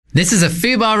This is a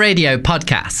Fubar Radio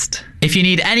podcast. If you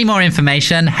need any more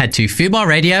information, head to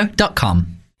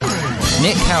fubarradio.com.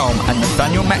 Nick Helm and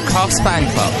Nathaniel Metcalf's fan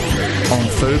club on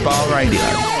Fubar Radio.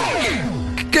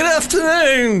 Good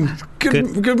afternoon.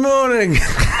 Good morning.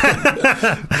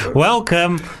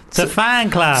 Welcome to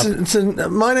Fan Club.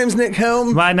 My name's Nick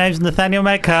Helm. My name's Nathaniel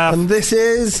Metcalf. And this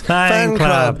is Fan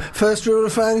Club. First rule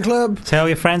of Fan Club. Tell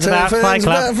your friends about Fan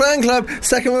Club. Fan Club.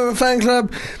 Second rule of Fan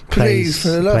Club. Please, for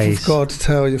the love of God,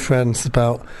 tell your friends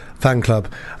about Fan Club.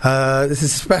 This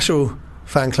is a special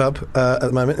Fan Club at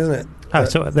the moment, isn't it? Oh,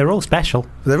 so they're all special.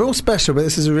 They're all special, but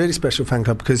this is a really special fan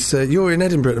club because you're in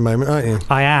Edinburgh at the moment, aren't you?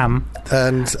 I am.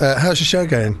 And how's your show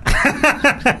going?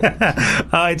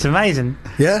 Oh, it's amazing.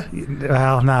 Yeah?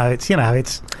 Well, no, it's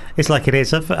like it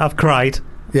is. I've cried.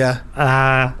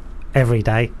 Yeah. Every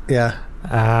day. Yeah.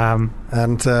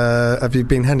 And have you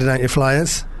been handing out your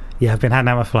flyers? Yeah, I've been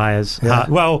handing out my flyers. Yeah.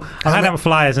 Well, I've handed out my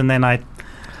flyers and then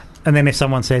if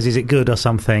someone says, is it good or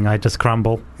something, I just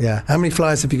crumble. Yeah. How many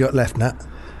flyers have you got left, Nat?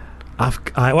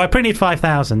 I printed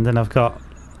 5,000 and I've got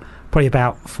probably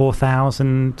about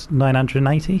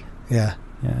 4,980. Yeah.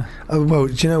 Yeah. Oh, well,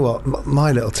 do you know what?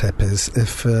 My little tip is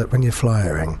if when you're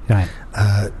flyering, right,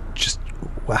 just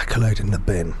whack a load in the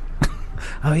bin.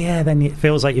 Oh, yeah, then it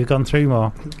feels like you've gone through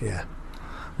more. Yeah.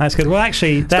 That's good. Well,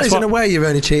 actually, that's in a way you're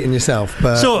only cheating yourself.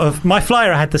 But sort of. My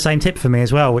flyer had the same tip for me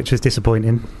as well, which was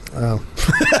disappointing. Oh.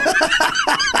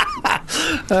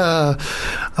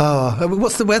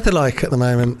 What's the weather like at the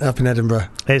moment up in Edinburgh?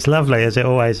 It's lovely, as it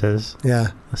always is.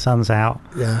 Yeah. The sun's out.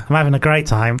 Yeah. I'm having a great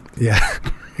time. Yeah.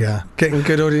 Yeah. Getting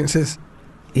good audiences?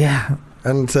 Yeah.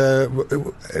 And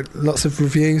lots of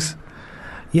reviews?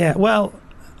 Yeah, well,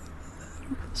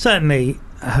 certainly,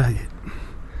 yeah,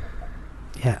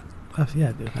 I've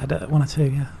had one or two,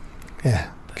 yeah. Yeah,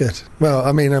 good. Well,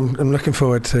 I mean, I'm looking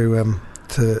forward to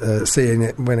seeing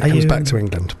it when it comes back to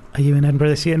England. Are you in Edinburgh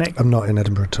this year, Nick? I'm not in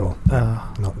Edinburgh at all.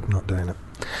 Oh. Not doing it.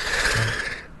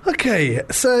 Okay,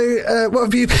 so what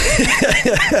have you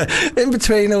in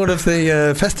between all of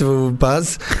the festival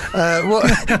buzz?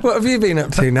 What have you been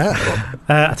up to, Nat?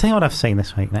 I'll tell you what I've seen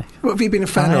this week, Nick. What have you been a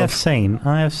fan of?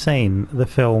 I have seen the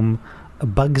film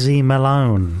Bugsy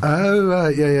Malone. Oh,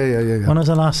 right, yeah. When was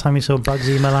the last time you saw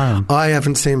Bugsy Malone? I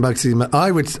haven't seen Bugsy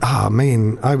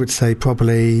Malone. I would say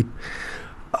probably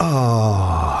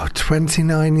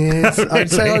 29 years. Really? I'd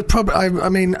say I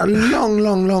mean a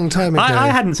long time ago. I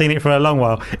hadn't seen it for a long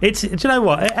while. Do you know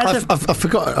what? I've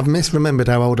misremembered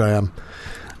how old I am.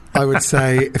 I would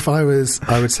say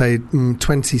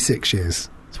 26 years.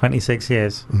 26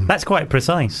 years. That's quite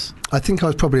precise. I think I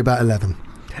was probably about 11.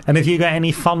 And have you got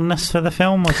any fondness for the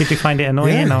film, or did you find it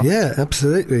annoying? Yeah,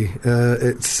 absolutely.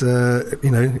 It's I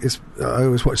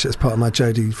always watch it as part of my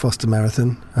Jodie Foster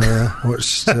marathon.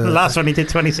 Watched the last one he did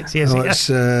 26 years ago. It's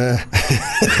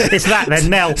that then,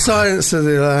 Nell. Silence of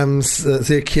the Lambs,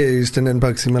 The Accused, and then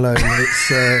Bugsy Malone. It's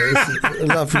a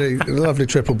lovely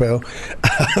triple bill.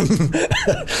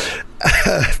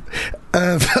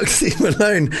 Bugsy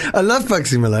Malone. I love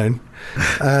Bugsy Malone.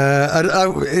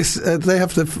 They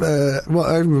have what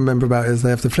I remember about it is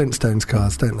they have the Flintstones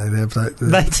cars, don't they? They have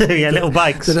they do, yeah, little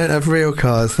bikes. They don't have real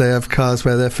cars. They have cars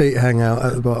where their feet hang out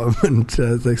at the bottom and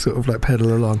they sort of like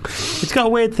pedal along. It's got a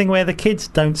weird thing where the kids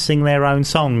don't sing their own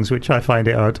songs, which I find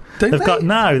it odd. They've got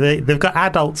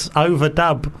adults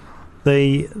overdub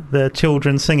the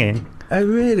children singing. Oh,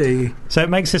 really? So it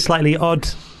makes a slightly odd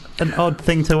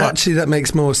thing to watch. Actually, that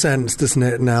makes more sense, doesn't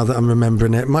it, now that I'm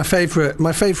remembering it? My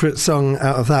favourite song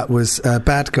out of that was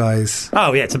Bad Guys.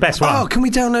 Oh, yeah, it's the best one. Oh, can we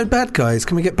download Bad Guys?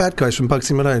 Can we get Bad Guys from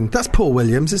Bugsy Malone? That's Paul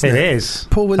Williams, isn't it? It is.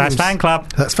 Paul Williams. That's Fan Club.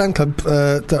 That's Fan Club.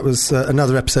 That was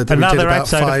another episode that we did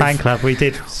about of Fan Club we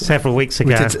did several weeks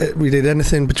ago. We did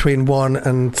anything between 1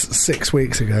 and 6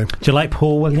 weeks ago. Do you like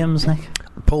Paul Williams, Nick?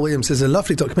 Paul Williams. There's a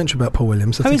lovely documentary about Paul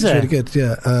Williams. I think it's really good.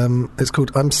 Yeah, it's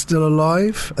called "I'm Still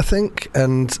Alive," I think,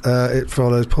 and it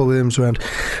follows Paul Williams around.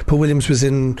 Paul Williams was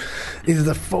in either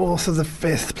the 4th or the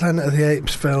 5th Planet of the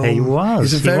Apes film. He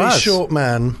was. He's a very short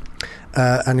man.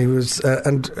 And he was,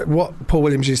 and what Paul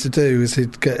Williams used to do is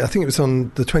he'd get, I think it was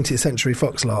on the 20th Century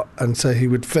Fox lot, and so he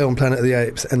would film Planet of the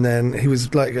Apes, and then he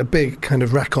was like a big kind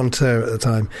of raconteur at the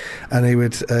time, and he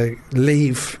would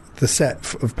leave the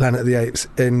set of Planet of the Apes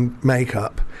in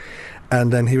makeup,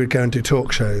 and then he would go and do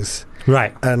talk shows.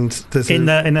 Right, and there's in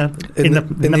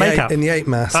the makeup, in the ape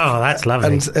mask. Oh, that's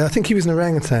lovely. And I think he was an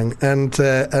orangutan, and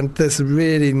there's a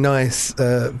really nice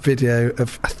video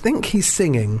of, I think he's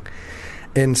singing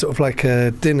in sort of like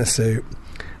a dinner suit,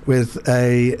 with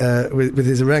with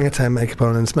his orangutan makeup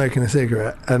on and smoking a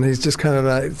cigarette, and he's just kind of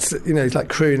like, he's like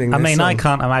crooning. I mean, song. I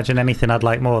can't imagine anything I'd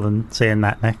like more than seeing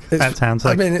that, Nick. That sounds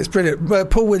like... I mean, it's brilliant. Well,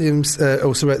 Paul Williams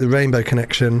also wrote the Rainbow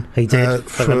Connection. He did,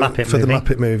 for the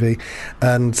Muppet movie.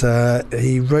 And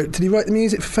he wrote... Did he write the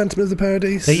music for Phantom of the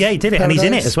Paradise? Yeah, he did it, and he's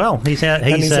in it as well. He's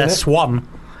Swan.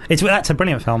 That's a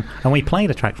brilliant film, and we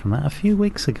played a track from that a few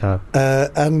weeks ago.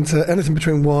 And anything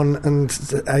between 1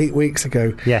 and 8 weeks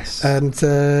ago. Yes. And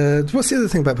what's the other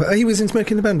thing about... he was in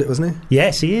Smokey and the Bandit, wasn't he?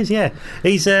 Yes, he is, yeah.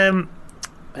 He's also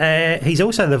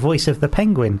the voice of the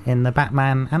Penguin in the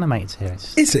Batman animated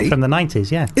series. Is he? From the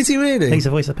 90s, yeah. Is he really? He's the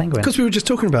voice of the Penguin. Because we were just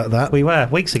talking about that. We were,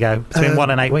 weeks ago. Between 1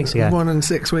 and 8 weeks ago. 1 and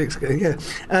 6 weeks ago, yeah.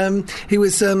 He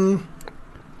was... yeah,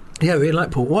 we really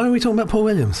like Paul. Why are we talking about Paul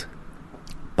Williams?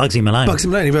 Bugsy Malone. Bugsy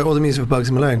Malone. He wrote all the music for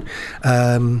Bugsy Malone.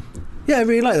 Yeah, I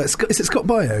really like that. Is it Scott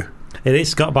Baio? It is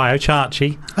Scott Baio,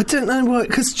 Chachi. I don't know why,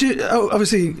 because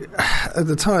obviously at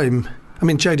the time, I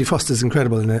mean, Jodie Foster's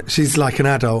incredible in it. She's like an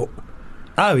adult.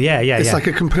 Oh yeah. It's like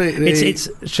a completely. It's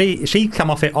she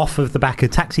come off of the back of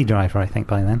Taxi Driver, I think,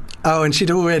 by then. Oh, and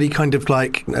she'd already kind of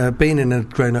like been in a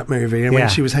grown-up movie, and when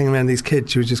she was hanging around these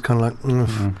kids, she was just kind of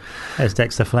like. There's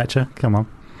Dexter Fletcher. Come on.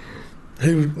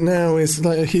 Who now is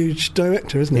like a huge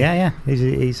director, isn't he? Yeah.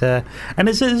 He's and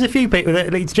there's a few people.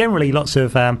 It's generally lots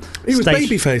of. He was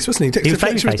Babyface, wasn't he? Dexter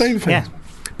Fletcher was Babyface. Yeah.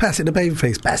 Pass it to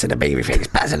Babyface. Pass it to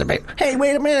Babyface. Pass it to Babyface. Hey,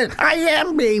 wait a minute! I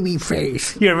am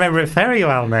Babyface. You remember it very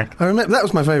well, Nick. I remember that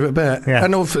was my favourite bit. Yeah.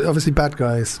 And obviously, Bad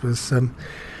Guys was.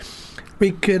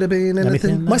 We could have been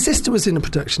anything. My sister was in a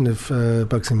production of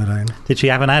Bugsy Malone. Did she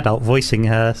have an adult voicing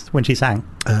her when she sang?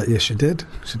 Yes, she did.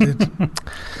 She did.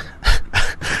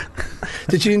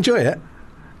 Did you enjoy it?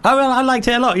 Oh well, I liked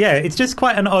it a lot. Yeah, it's just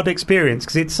quite an odd experience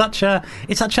because it's such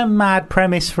a mad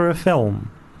premise for a film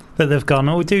that they've gone.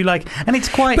 Oh, we do like, and it's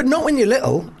quite. But not when you're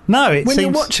little. No, when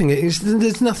you're watching it,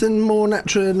 there's nothing more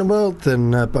natural in the world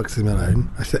than Bugsy Malone.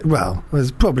 I think. Well,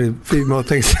 there's probably a few more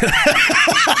things.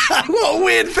 What a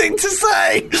weird thing to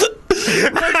say.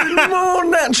 Nothing more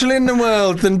natural in the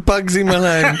world than Bugsy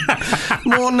Malone.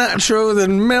 More natural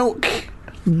than milk,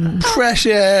 fresh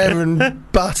air,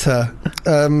 and butter.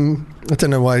 I don't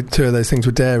know why 2 of those things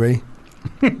were dairy.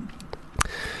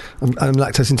 I'm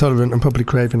lactose intolerant. I'm probably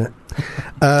craving it.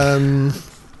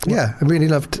 Yeah, I really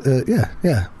loved.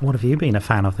 Yeah. What have you been a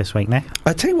fan of this week, Nick?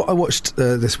 I tell you what I watched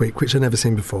this week, which I've never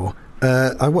seen before.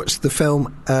 I watched the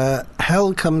film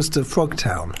Hell Comes to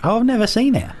Frogtown. Oh, I've never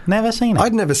seen it.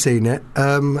 I'd never seen it.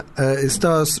 It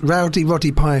stars Rowdy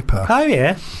Roddy Piper. Oh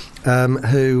yeah.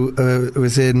 Who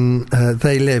was in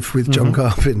They Live with John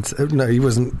Carpenter. No, he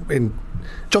wasn't in.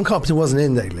 John Carpenter wasn't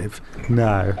in They Live.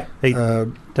 No, he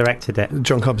directed it.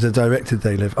 John Carpenter directed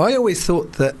They Live. I always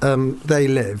thought that They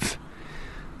Live,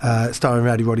 starring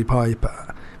Rowdy Roddy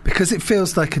Piper, because it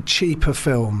feels like a cheaper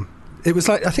film. It was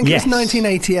like, I think it was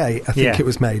 1988, I think it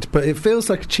was made, but it feels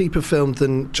like a cheaper film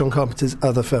than John Carpenter's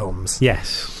other films.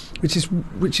 Yes. Which is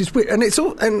weird, and it's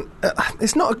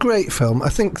not a great film. I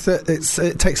think that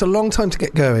it takes a long time to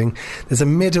get going. There's a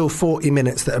middle 40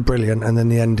 minutes that are brilliant, and then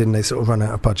the ending they sort of run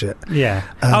out of budget. Yeah.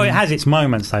 It has its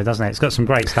moments though, doesn't it? It's got some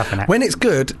great stuff in it. When it's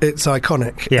good, it's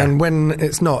iconic, and when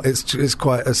it's not, it's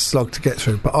quite a slog to get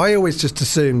through. But I always just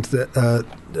assumed that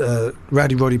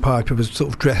Rowdy Roddy Piper was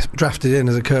sort of drafted in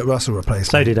as a Kurt Russell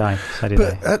replacement. So did I.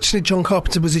 But actually, John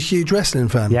Carpenter was a huge wrestling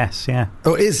fan. Yes, yeah.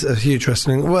 Or is a huge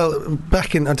wrestling. Well,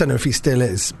 back in, I don't know if he still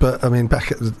is, but I mean,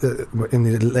 back in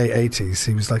the late 80s,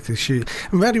 he was like this huge.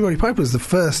 And Rowdy Roddy Piper was the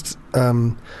first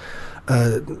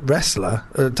wrestler,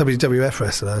 WWF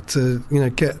wrestler, to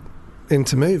get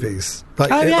into movies.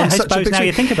 Like, I suppose now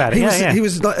you think about it. He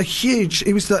was like a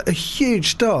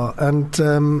huge star, and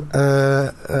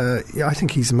I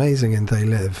think he's amazing in They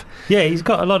Live. Yeah, he's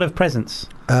got a lot of presence.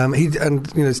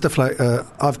 Stuff like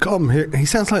I've come here. He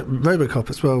sounds like RoboCop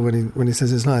as well when he says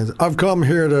his lines. I've come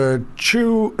here to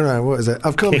chew. No, what is it?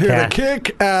 I've come here to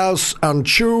kick ass and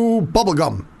chew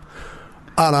bubblegum,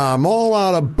 and I'm all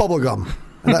out of bubblegum.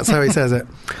 And that's how he says it.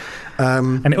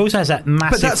 And it also has that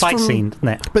massive fight scene, doesn't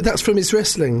it? But that's from his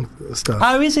wrestling stuff.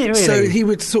 Oh, is it really? So he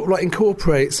would sort of like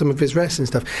incorporate some of his wrestling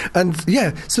stuff. And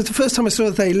yeah, so the first time I saw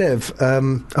They Live,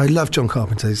 I love John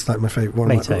Carpenter. He's like my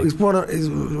favourite. He's one of his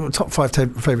top 5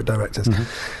 favourite directors.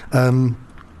 Mm-hmm.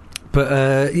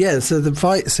 So the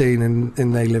fight scene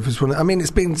in They Live was one. I mean,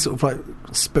 it's been sort of like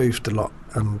spoofed a lot,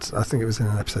 and I think it was in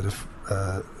an episode of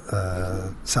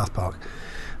South Park.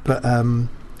 But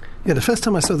the first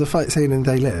time I saw the fight scene in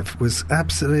They Live was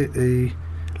absolutely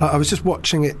Like, I was just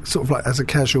watching it sort of like as a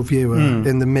casual viewer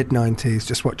in the mid-90s,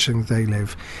 just watching They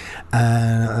Live.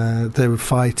 They were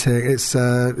fighting. It's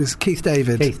Keith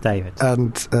David.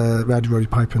 And Rowdy Roddy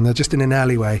Piper, and they're just in an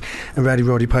alleyway, and Rowdy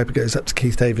Roddy Piper goes up to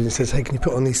Keith David and says, "Hey, can you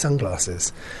put on these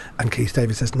sunglasses?" And Keith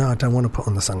David says, "No, I don't want to put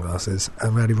on the sunglasses."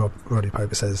 And Rowdy Roddy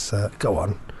Piper says, "Go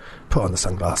on, put on the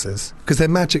sunglasses," because they're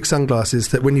magic sunglasses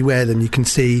that when you wear them you can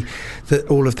see that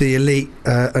all of the elite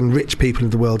and rich people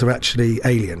of the world are actually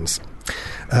aliens.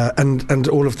 And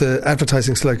all of the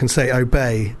advertising slogans say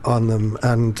 "obey" on them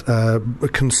and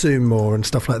consume more and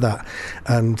stuff like that.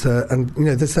 And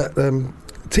there's that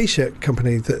T-shirt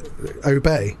company that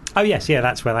Obey. Oh yes, yeah,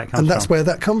 that's where that comes from. And that's where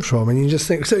that comes from. And you just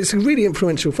think, so it's a really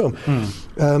influential film.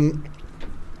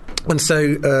 And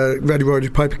so Rowdy Roddy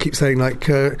Piper keeps saying, like,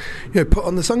 put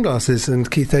on the sunglasses. And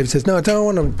Keith David says, "No, I don't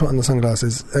want to put on the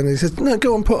sunglasses." And he says, "No,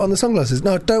 go on, put on the sunglasses."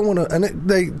 "No, I don't want to." And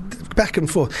they back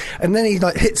and forth. And then he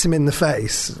like hits him in the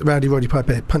face. Rowdy Roddy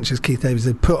Piper punches Keith David and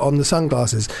says, "Put on the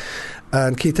sunglasses."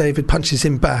 And Keith David punches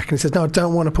him back and he says, "No, I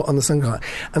don't want to put on the sunglasses."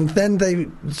 And then they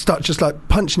start just like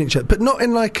punching each other, but not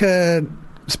in like a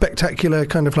spectacular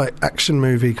kind of like action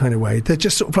movie kind of way. They're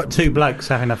just sort of like two blokes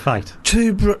having a fight.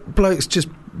 Two blokes just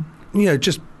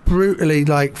brutally,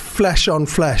 like flesh on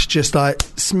flesh, just like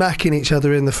smacking each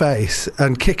other in the face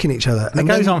and kicking each other. And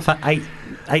it goes on for 8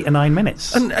 or 9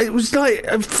 minutes. And it was like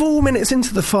 4 minutes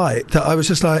into the fight that I was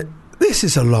just like, this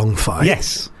is a long fight.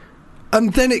 Yes.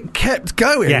 And then it kept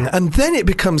going, and then it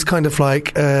becomes kind of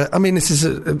like,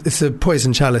 it's a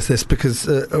poison chalice, this, because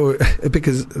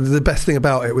the best thing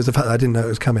about it was the fact that I didn't know it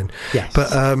was coming. Yes.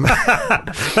 But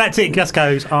that's it, just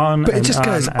goes on. But it just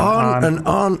goes on and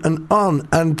on and on,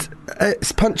 and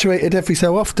it's punctuated every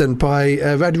so often by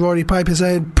Rowdy Roddy Piper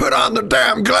saying, "Put on the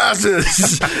damn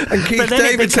glasses," and Keith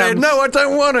David saying, "No, I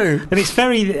don't want to." And it's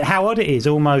very, how odd it is,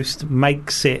 almost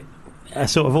makes it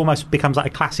sort of almost becomes like a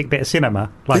classic bit of cinema.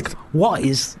 Like, what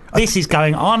is this? Is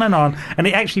going on, and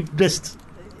it actually just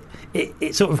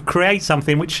it sort of creates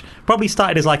something which probably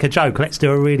started as like a joke. Let's do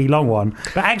a really long one,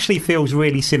 but actually feels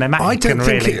really cinematic. I don't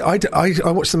think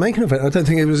I watched the making of it. I don't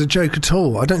think it was a joke at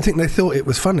all. I don't think they thought it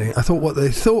was funny. I thought what they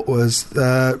thought was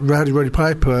Rowdy Roddy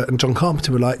Piper and John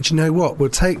Carpenter were like, "Do you know what? We'll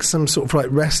take some sort of like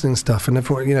wrestling stuff, and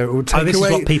everyone, we'll take this away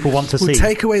is what people want to see. We'll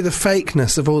take away the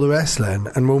fakeness of all the wrestling,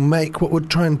 and we'll make what we'll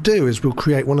try and do is we'll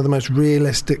create one of the most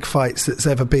realistic fights that's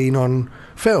ever been on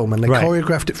film." And they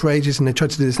choreographed it for ages, and they tried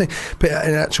to do this thing, but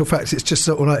in actual fact it's just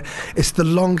sort of like, it's the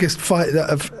longest fight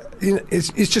that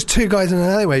it's just two guys in an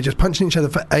alleyway just punching each other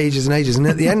for ages and ages, and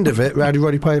at the end of it Rowdy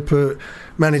Roddy Piper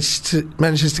manages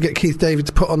to get Keith David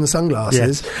to put on the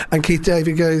sunglasses, and Keith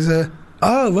David goes,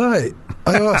 "Oh right,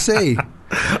 I see."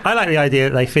 I like the idea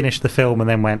that they finished the film and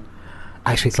then went,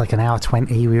 "Actually, it's like an hour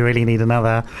 20. We really need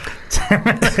another 10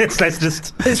 minutes. Let's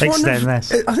just extend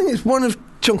this." I think it's one of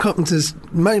John Carpenter's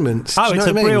moments. Oh, it's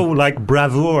a real, like,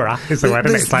 bravura is the word,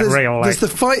 isn't it? It's like real, like... There's the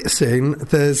fight scene,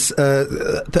 there's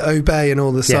the Obey and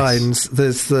all the signs,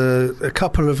 there's a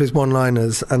couple of his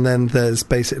one-liners, and then there's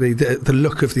basically the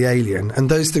look of the alien,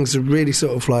 and those things are really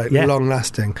sort of, like,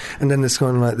 long-lasting, and then there's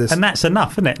kind of like this... And that's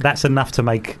enough, isn't it? That's enough to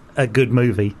make a good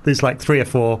movie. There's, like, 3 or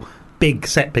 4 big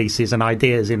set pieces and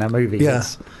ideas in a movie. Yeah.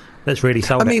 That's really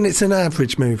sold. I mean, it's an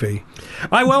average movie.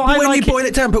 When you boil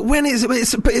it down, but when it's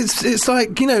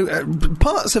like,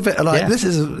 parts of it are like, this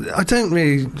is. I don't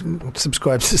really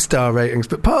subscribe to star ratings,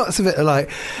 but parts of it are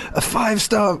like a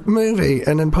 5-star movie,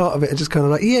 and then part of it are just kind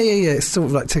of like, it's sort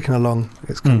of like ticking along.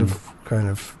 It's kind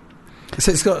of.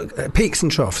 So it's got peaks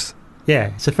and troughs.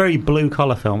 Yeah, it's a very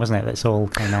blue-collar film, isn't it? That's all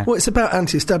kind of... Well, it's about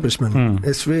anti-establishment.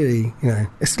 It's really,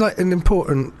 it's like an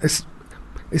important...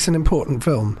 It's an important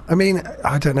film. I mean,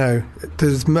 I don't know.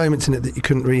 There's moments in it that you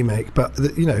couldn't remake, but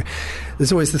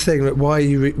there's always the thing that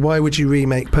why would you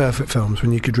remake perfect films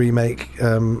when you could remake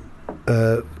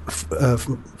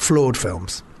flawed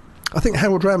films? I think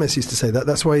Harold Ramis used to say that.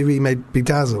 That's why he remade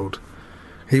Bedazzled.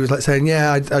 He was like saying,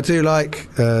 I do like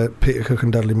Peter Cook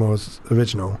and Dudley Moore's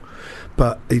original,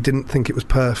 but he didn't think it was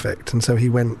perfect, and so he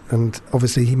went and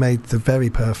obviously he made the very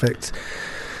perfect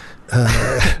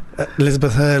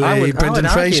Elizabeth Hurley, Brendan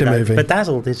Fraser movie.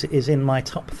 Bedazzled is in my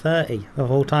top 30 of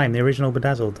all time, the original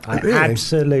Bedazzled. I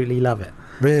absolutely love it.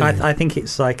 Really? I think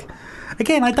it's like,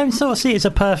 again, I don't sort of see it as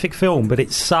a perfect film, but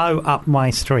it's so up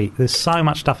my street. There's so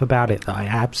much stuff about it that I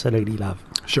absolutely love.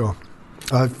 Sure.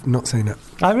 I've not seen it.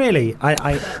 I really...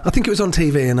 I think it was on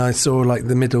TV and I saw like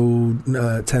the middle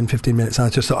 10-15 minutes and I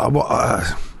just thought, I'm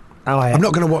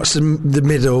not going to watch the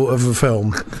middle of a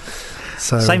film.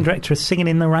 So. Same director as Singing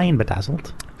in the Rain,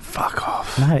 Bedazzled. Fuck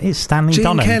off. No, it is Stanley Gene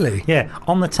Donen. Kelly. Yeah,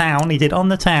 On the Town. He did On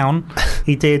the Town.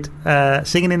 He did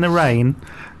Singing in the Rain.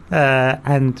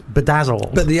 and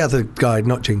Bedazzled. But the other guy,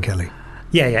 not Gene Kelly.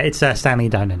 Yeah, it's Stanley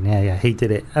Donen. Yeah, he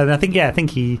did it. And I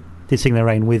think he did Sing the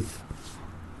Rain with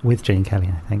Gene Kelly,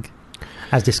 I think.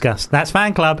 As discussed. That's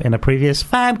Fan Club in a previous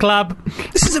Fan Club.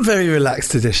 This is a very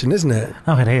relaxed edition, isn't it?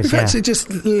 Oh, it is, We've actually just...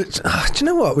 do you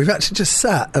know what? We've actually just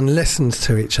sat and listened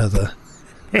to each other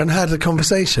and had a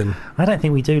conversation. I don't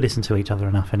think we do listen to each other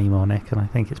enough anymore, Nick, and I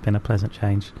think it's been a pleasant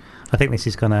change. I think this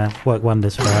is going to work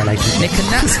wonders for our relationship. Nick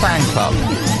and Nat's Fan Club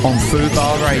on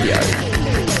Fubar Radio.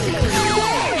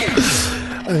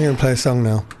 I'm going to play a song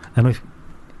now. And we've...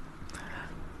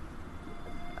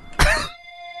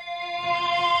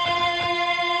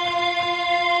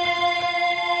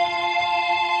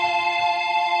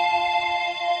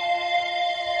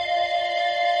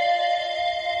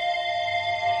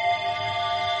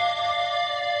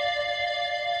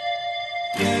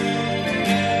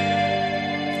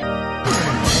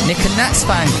 Nick and Nat's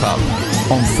Fan Club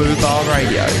on Fubar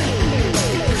Radio.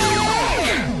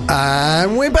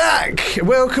 And we're back.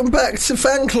 Welcome back to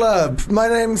Fan Club. My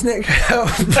name's Nick Helm.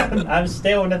 I'm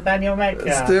still Nathaniel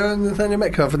Metcalf. Still Nathaniel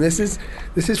Metcalf, and this is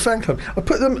Fan Club. I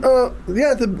put them.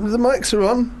 The mics are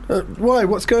on. Why?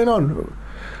 What's going on?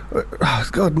 Oh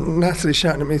God! Natalie's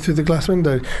shouting at me through the glass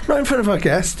window. Right in front of our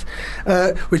guest.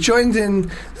 We're joined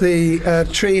in the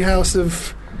tree house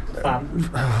of.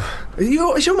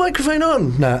 Is your microphone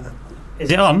on, Nat?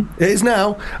 Is it on? It is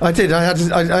now. I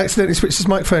accidentally switched this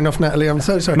microphone off, Natalie. I'm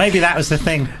so sorry. Maybe that was the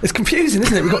thing. It's confusing,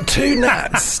 isn't it? We've got two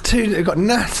Nats. We've got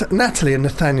Natalie and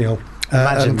Nathaniel.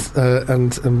 And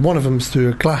one of them's through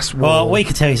a glass wall. Well, we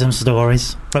could tell you some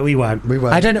stories, but we won't.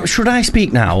 I don't know. Should I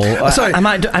speak now? Or, sorry.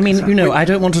 I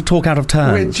don't want to talk out of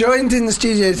turn. We're joined in the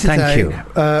studio today. Thank you.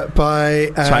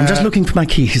 By. So I'm just looking for my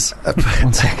keys.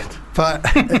 1 second. But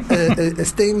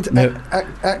esteemed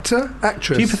actress.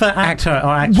 Do you prefer actor or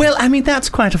actress? Well, I mean, that's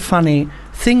quite a funny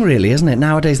thing, really, isn't it?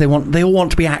 Nowadays, they all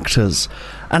want to be actors,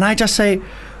 and I just say,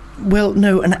 well,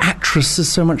 no, an actress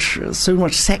is so much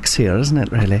sexier, isn't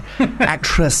it? Really,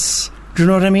 actress. Do you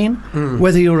know what I mean?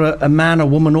 Whether you're a man, a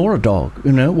woman, or a dog,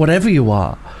 whatever you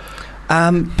are.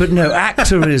 But no,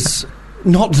 actor is.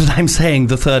 Not that I'm saying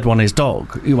the third one is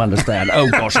dog, you understand. Oh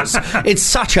gosh, it's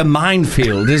such a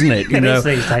minefield, isn't it?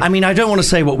 I mean, I don't want to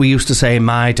say what we used to say in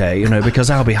my day,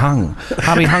 because I'll be hung,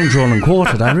 drawn and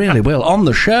quartered. I really will on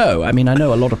the show. I mean, I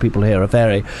know a lot of people here are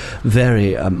very,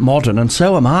 very modern, and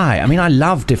so am I. I mean, I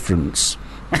love difference.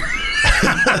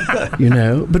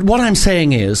 But what I'm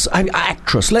saying is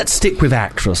actress. Let's stick with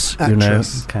actress.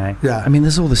 Okay. Yeah. I mean,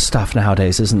 there's all this stuff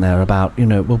nowadays, isn't there, about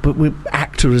but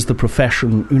actor is the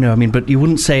profession. I mean, but you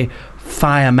wouldn't say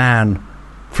fireman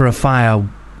for a fire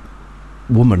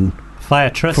woman,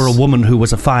 firetress for a woman who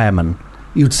was a fireman.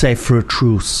 You'd say for a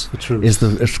truce. Is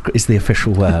the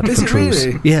official word. Is for it truce.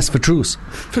 really? Yes, for truce.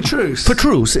 For truce. For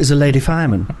truce is a lady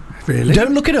fireman. Really?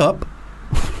 Don't look it up.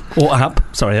 Or up.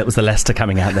 Sorry, that was the Leicester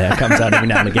coming out there. It comes out every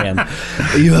now and again.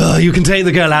 You can take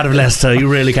the girl out of Leicester.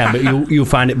 You really can, but you'll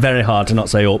find it very hard to not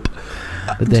say up.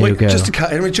 But there you go. Just to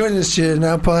cut in, we're joined in the studio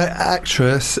now by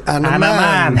actress Anna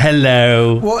Mann.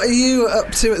 Hello. What are you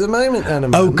up to at the moment, Anna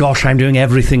Mann? Oh gosh, I'm doing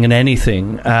everything and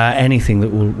anything that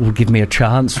will give me a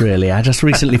chance. Really, I just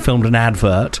recently filmed an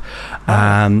advert.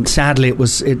 Sadly,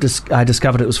 I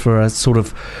discovered it was for a sort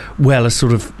of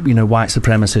white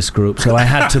supremacist group, so I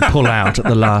had to pull out at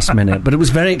the last minute. But it was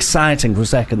very exciting for a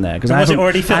second there because I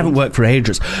haven't worked for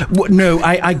ages. No,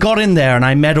 I got in there and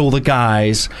I met all the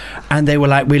guys, and they were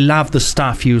like, "We love the stuff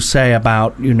you say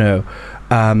about I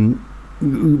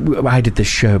did this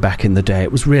show back in the day.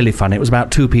 It was really fun. It was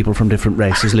about two people from different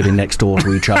races living next door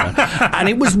to each other, and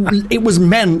it was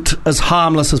meant as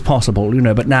harmless as possible,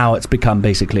 but now it's become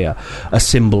basically a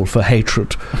symbol for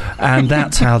hatred, and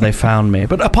that's how they found me.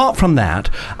 But apart from that,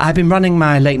 I've been running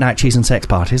my late night cheese and sex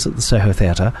parties at the Soho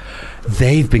Theatre.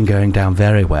 They've been going down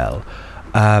very well.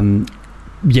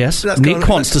 Yes, Nick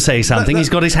wants to say something. He's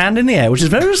got his hand in the air, which is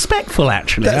very respectful,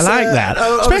 actually. I like that.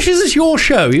 Especially as it's your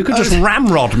show. You could just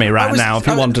ramrod me now if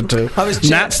you wanted to.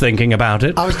 Nat's thinking about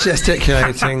it. I was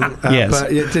gesticulating, yes.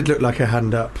 But it did look like a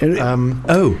hand up.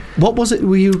 What was it?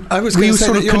 Were you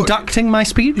sort of conducting my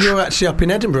speech? You're actually up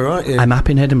in Edinburgh, aren't you? I'm up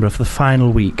in Edinburgh for the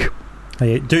final week. Are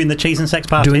you doing the cheese and sex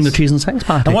parties? Doing the cheese and sex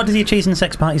party. And what do your cheese and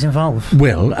sex parties involve?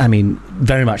 Well, I mean,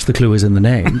 very much the clue is in the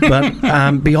name.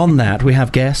 But beyond that, we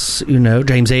have guests,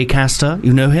 James Acaster.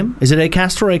 You know him? Is it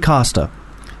Acaster or Acaster?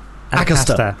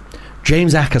 Acaster.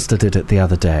 James Acaster did it the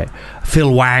other day.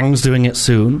 Phil Wang's doing it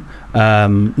soon.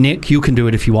 Nick, you can do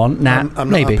it if you want. I'm not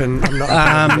maybe. I'm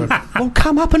not Well,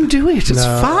 come up and do it. It's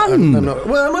fun. I'm not,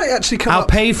 well, I might actually come I'll up.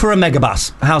 pay for a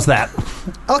megabus. How's that?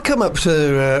 I'll come up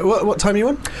to what time are you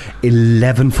on?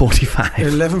 11:45.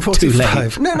 11:45. Too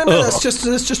late. No. That's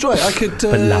just right. I could.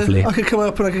 But lovely. I could come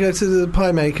up and I could go to the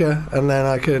pie maker, and then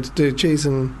I could do cheese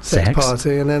and sex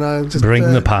party, and then I'll just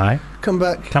bring the pie. Come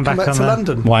back Come back to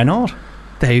London. Wit's not?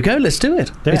 There you go. Let's do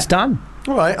it. It's done.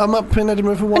 All right, I'm up in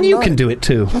Edinburgh for one And you night. can do it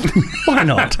too. Why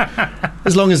not?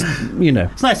 As long as, you know.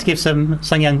 It's nice to give some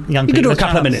young people. You can do a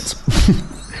couple of minutes.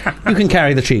 You can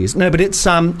carry the cheese. No, but it's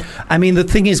I mean, the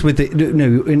thing is with it.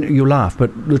 No, you laugh,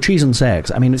 but the cheese and sex.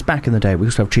 I mean, it's back in the day. We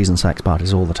used to have cheese and sex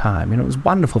parties all the time. You know, it was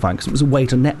wonderful fun because it was a way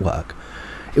to network.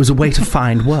 It was a way to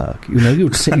find work. You know,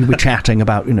 you'd be chatting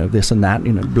about, you know, this and that.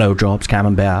 You know, blowjobs,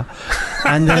 camembert,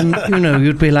 and then you know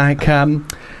you'd be like.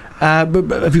 Have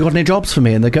you got any jobs for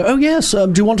me? And they go, oh yes,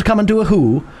 do you want to come and do a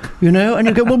Who? You know, and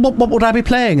you go, well, what would I be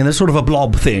playing? And there's sort of a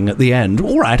blob thing at the end.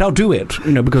 All right, I'll do it,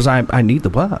 you know, because I need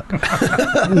the work.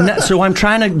 So I'm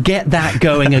trying to get that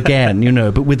going again, you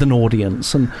know, but with an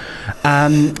audience.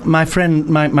 And my friend,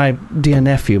 my dear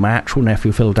nephew, my actual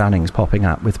nephew, Phil Dunning's popping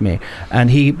up with me, and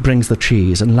he brings the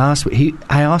cheese. And last week,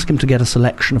 I asked him to get a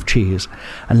selection of cheese.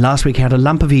 And last week he had a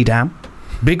lump of Edam,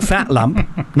 big fat lump,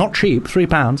 not cheap,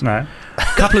 £3. No.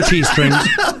 Couple of cheese strings,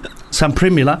 some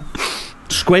Primula,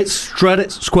 squirt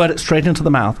it straight into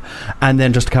the mouth, and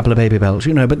then just a couple of Baby Bells,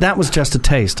 you know. But that was just a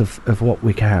taste of what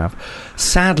we can have.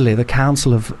 Sadly, the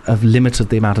council have limited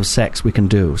the amount of sex we can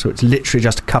do, so it's literally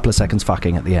just a couple of seconds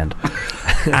fucking at the end.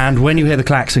 And when you hear the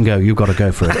klaxon go, you've got to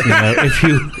go for it. You know, if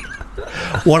you.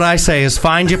 What I say is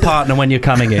find your partner when you're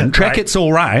coming in. Check it's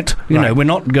all right. You know, we're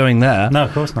not going there. No,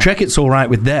 of course not. Check it's all right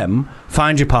with them.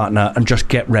 Find your partner and just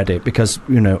get ready because,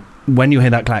 you know, when you hear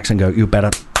that klaxon go, you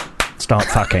better start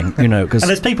fucking, you know. Cause and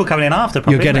there's people coming in after,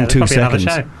 probably. You're getting 2 seconds.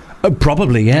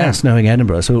 Probably, yes, knowing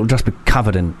Edinburgh. So it'll just be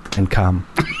covered in cum.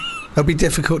 It'll be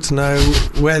difficult to know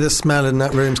where the smell in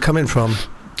that room's coming from.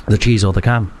 The cheese or the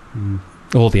cum.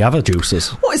 Or the other juices.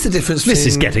 What is the difference This between...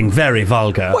 is getting very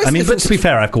vulgar. What is I mean, the but to be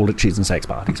fair, I've called it cheese and sex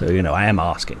party, so, you know, I am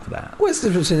asking for that. What's the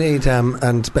difference between Edam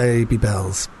and Baby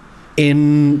Bells?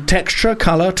 In texture,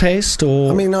 colour, taste,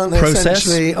 or I mean, aren't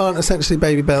essentially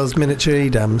Baby Bells miniature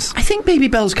Edams? I think Baby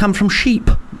Bells come from sheep.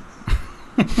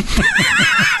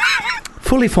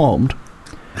 Fully formed.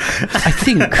 I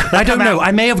think. I don't know.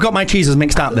 I may have got my cheeses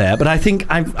mixed up there, but I think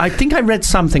I read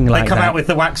something like that. They come out with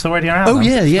the wax already around. Oh,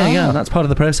 yeah. That's part of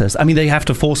the process. I mean, they have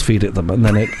to force feed it them, and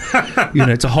then it, you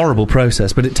know, it's a horrible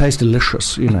process, but it tastes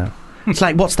delicious. You know, it's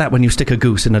like what's that when you stick a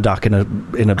goose in a duck in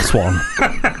a swan?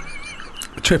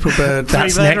 Triple bird.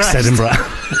 That's bird next, roast. Edinburgh.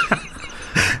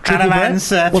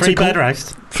 Hanneman's What's it three-bird called?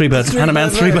 roast.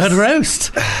 Hanneman's three-bird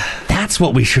roast. That's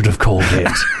what we should have called it.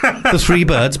 The 3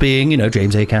 birds being, you know,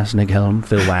 James Acaster, Nick Helm,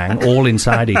 Phil Wang, all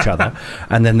inside each other,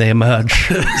 and then they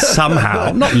emerge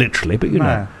somehow, not literally, but, you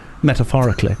know,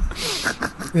 metaphorically.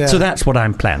 Yeah. So that's what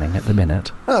I'm planning at the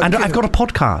minute. And I've got a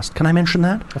podcast. Can I mention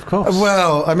that? Of course.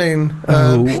 Well, I mean,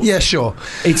 yeah, sure.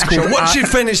 It's called... Once you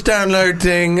finish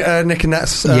downloading Nick and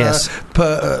Nat's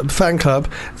fan club,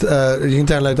 you can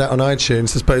download that on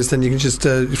iTunes, I suppose. Then you can just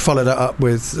follow that up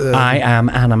with... I Am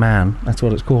Anna Man. That's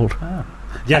what it's called. Oh.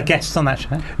 Do you have guests on that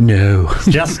show? No.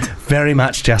 Just... Very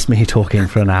much just me talking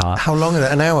for an hour. How long is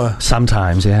that? An hour?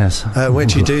 Sometimes, yes. When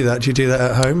do you do that? Do you do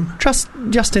that at home? Just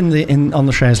on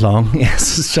the chaise longue.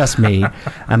 Yes, it's just me.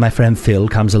 And my friend Phil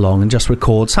comes along and just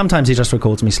records. Sometimes he just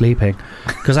records me sleeping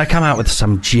because I come out with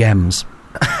some gems.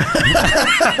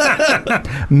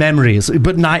 Memories,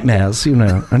 but nightmares, you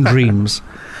know, and dreams.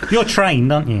 You're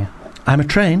trained, aren't you? I'm a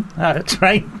train.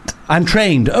 Trained. I'm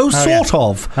trained. Sort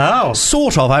of. Oh.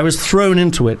 Sort of. I was thrown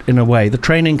into it in a way. The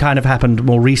training kind of happened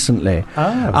more recently.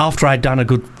 Oh. After I'd done a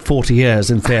good 40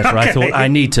 years in theatre, I thought I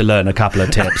need to learn a couple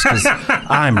of tips because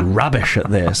I'm rubbish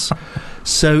at this.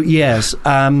 So, yes.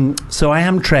 So I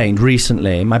am trained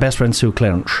recently. My best friend Sue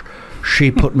Clinch,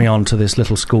 she put me onto this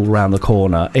little school round the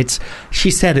corner. She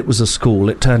said it was a school.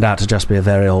 It turned out to just be a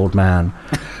very old man.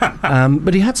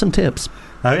 But he had some tips.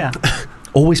 Oh, yeah.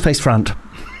 Always face front.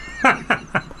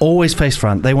 Always face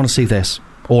front. They want to see this.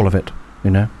 All of it,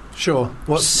 you know? Sure.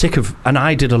 Sick of... And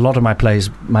I did a lot of my plays,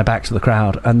 my back to the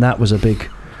crowd, and that was a big...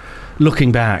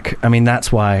 Looking back, I mean,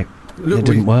 that's why it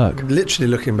didn't work. Literally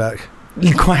looking back.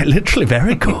 Quite literally,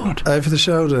 very good. Over the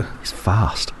shoulder. He's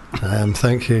fast.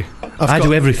 Thank you. I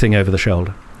do everything over the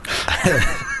shoulder.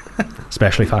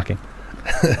 Especially fucking.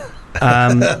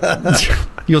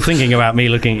 You're thinking about me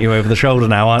looking at you over the shoulder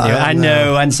now, aren't you? I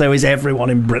know, and so is everyone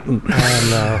in Britain. I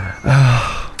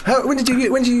know. When did you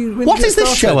get What is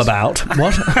this started? show about?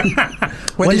 What?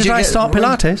 when did I start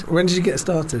Pilates? When did you get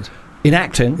started? In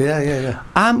acting? Yeah.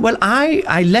 Well,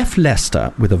 I left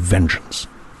Leicester with a vengeance.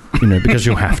 because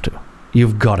you have to.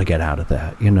 You've got to get out of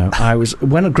there,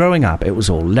 when growing up, it was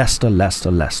all Leicester. Do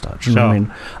you know what I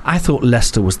mean? I thought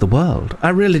Leicester was the world. I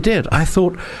really did. I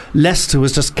thought Leicester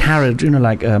was just carried,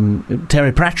 like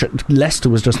Terry Pratchett. Leicester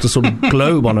was just a sort of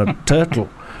globe on a turtle.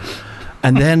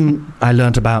 And then I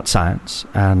learnt about science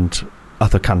and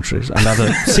other countries and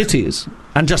other cities,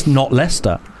 and just not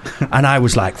Leicester. And I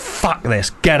was like, fuck this,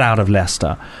 get out of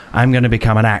Leicester. I'm going to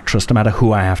become an actress no matter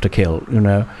who I have to kill,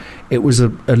 It was a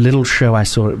little show I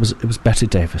saw. It was Bette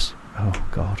Davis. Oh,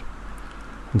 God.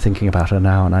 I'm thinking about her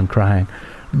now and I'm crying.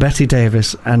 Bette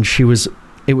Davis, and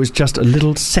it was just a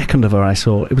little second of her I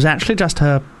saw. It was actually just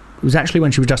her. It was actually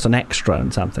when she was just an extra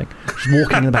in something. She was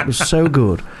walking in the back. It was so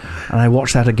good. And I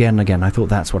watched that again and again. I thought,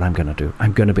 that's what I'm going to do.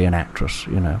 I'm going to be an actress,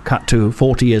 Cut to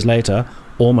 40 years later,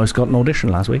 almost got an audition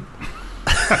last week.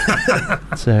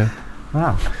 So,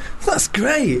 wow. That's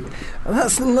great.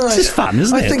 That's nice. This is fun,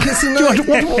 isn't it? I think it's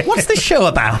nice. What's this show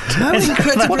about? How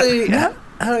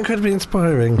incredibly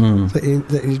inspiring that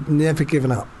you've never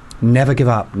given up. Never give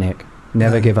up, Nick.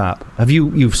 Never give up.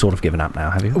 You've sort of given up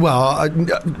now, have you? Well,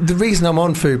 the reason I'm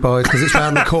on Foodbar is because it's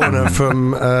round the corner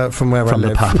from where I live.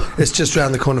 The pub. It's just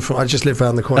round the corner from. I just live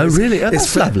round the corner. Oh, really? Oh,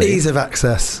 it's that's lovely. Ease of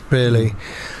access, really.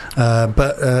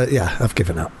 But I've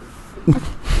given up.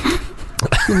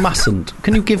 You mustn't.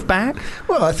 Can you give back?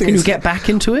 Well, I think. Can you get back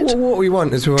into it? Well, what we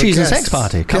want is Cheese and Sex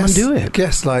Party. Come and do it.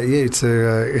 Guests like you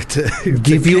to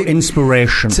give you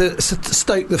inspiration to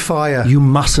stoke the fire. You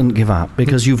mustn't give up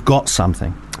because you've got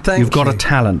something. You've got a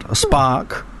talent, a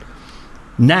spark.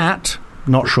 Nat,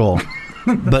 not sure,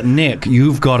 but Nick,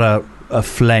 you've got a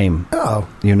flame. Oh,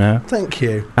 Thank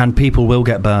you. And people will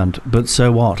get burned, but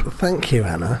so what? Thank you,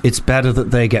 Anna. It's better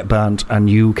that they get burnt and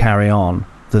you carry on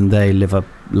than they live a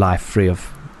life free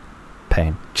of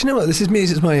pain. Do you know what? This is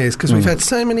music to my ears because we've had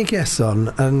so many guests on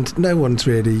and no one's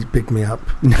really bigged me up.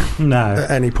 No.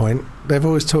 At any point. They've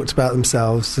always talked about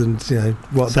themselves and,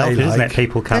 what selfish, they like. Isn't it?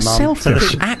 People come They're on.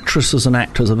 selfish. Actresses and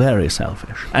actors are very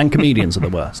selfish. And comedians are the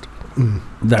worst.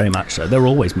 Very much so. They're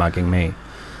always mugging me.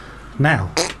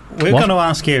 Now, we're going to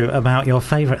ask you about your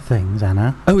favourite things,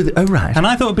 Anna. Oh, right. And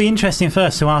I thought it would be interesting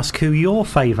first to ask who your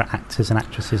favourite actors and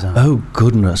actresses are. Oh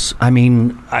goodness! I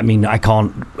mean, I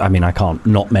can't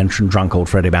not mention drunk old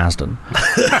Freddie Basden.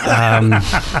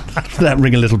 That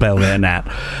ring a little bell there, Nat.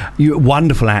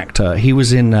 Wonderful actor. He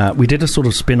was in. We did a sort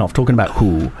of spin-off talking about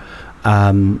Who.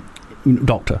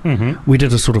 Doctor. We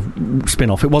did a sort of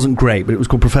spin-off. It wasn't great, but it was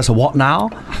called Professor What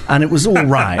Now? And it was all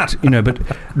right, but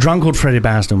drunk old Freddie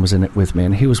Basden was in it with me,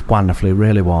 and he was wonderful, he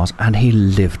really was, and he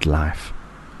lived life.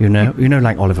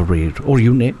 Like Oliver Reed, or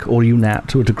you, Nick, or you, Nat,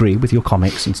 to a degree, with your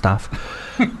comics and stuff.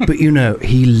 But,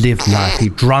 he lived life. He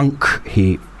drunk,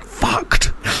 he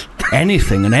fucked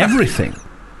anything and everything.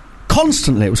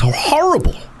 Constantly. It was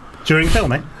horrible. During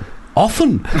filming?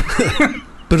 Often.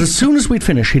 But as soon as we'd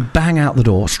finish, he'd bang out the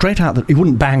door, straight out. He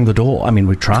wouldn't bang the door. I mean,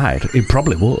 we tried. He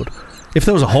probably would. If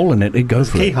there was a hole in it, he'd go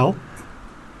for it. Keyhole?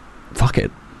 Fuck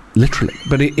it. Literally.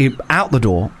 But he out the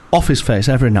door, off his face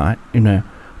every night,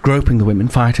 groping the women,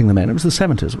 fighting the men. It was the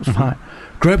 70s. It was fine.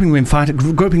 Groping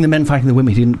the men, fighting the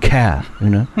women. He didn't care,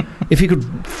 If he could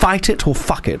fight it or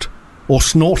fuck it or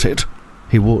snort it,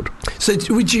 he would. So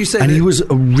would you say And he was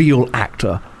a real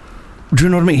actor. Do you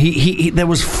know what I mean? He there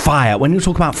was fire. When you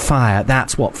talk about fire,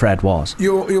 that's what Fred was.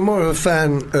 You're more of a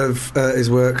fan of his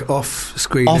work off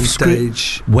screen and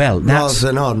stage, rather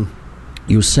than on.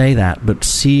 You say that, but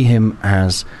see him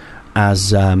as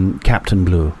Captain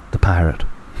Blue, the pirate.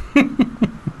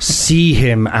 See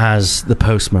him as the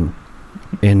postman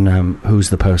in Who's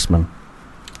the Postman.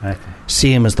 Okay.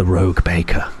 See him as the Rogue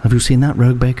Baker. Have you seen that,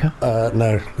 Rogue Baker?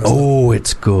 No.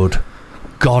 It's good.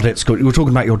 God, it's good. You were talking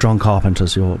about your John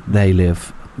Carpenters, They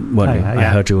Live, weren't you? Yeah. I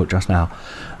heard you just now.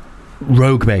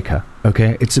 Rogue Baker,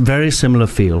 okay? It's a very similar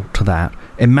feel to that.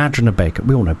 Imagine a baker.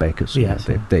 We all know bakers. Yes.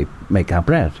 They make our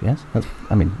bread, yes?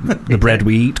 The bread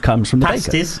we eat comes from the baker.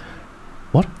 Pasties.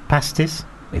 What? Pasties.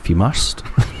 If you must.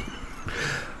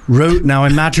 Now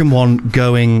imagine one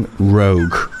going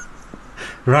rogue.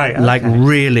 Right, okay. Like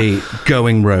really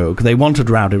going rogue. They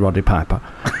wanted Rowdy Roddy Piper.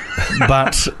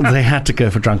 But they had to go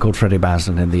for drunk old Freddie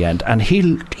Basden in the end, and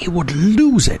he would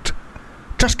lose it.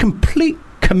 Just complete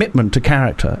commitment to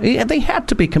character. He had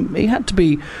to be.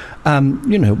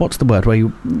 What's the word where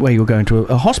you were going to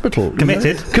a hospital?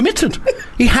 Committed. Committed.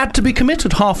 He had to be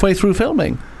committed halfway through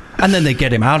filming, and then they'd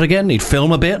get him out again. He'd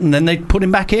film a bit, and then they'd put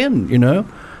him back in.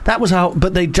 That was how.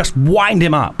 But they just wind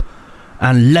him up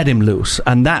and let him loose,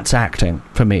 and that's acting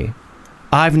for me.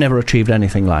 I've never achieved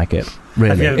anything like it.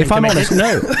 Really, if I'm honest,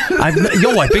 no. I've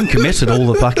been committed all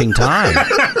the fucking time.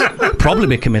 Probably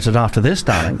be committed after this,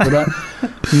 darling.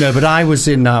 But I was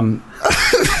in.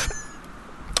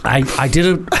 I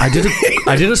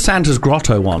did a Santa's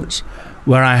Grotto once,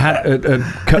 where I had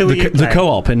the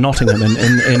co-op in Nottingham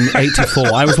in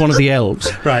 '84. I was one of the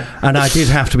elves, Right. and I did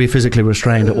have to be physically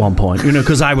restrained at one point,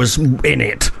 because I was in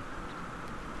it.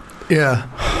 Yeah.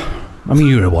 I mean,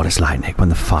 you know what it's like, Nick,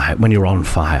 when you're on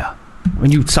fire.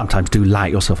 When you sometimes do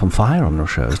light yourself on fire on your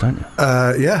shows, don't you?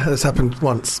 Yeah, that's happened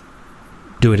once.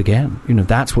 Do it again.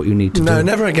 That's what you need to do. No,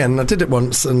 never again. I did it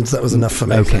once, and that was enough for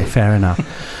me. Okay, fair enough.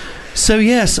 So,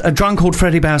 yes, a drunk called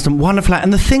Freddie Basden, wonderful.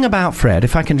 And the thing about Fred,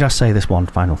 if I can just say this one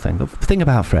final thing, the thing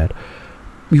about Fred,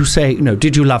 you say,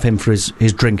 did you love him for his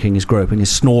drinking, his groping,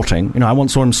 his snorting? I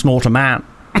once saw him snort a man.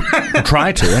 Or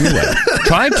tried to, anyway.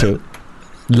 Tried to.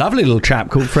 Lovely little chap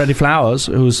called Freddie Flowers,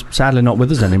 who's sadly not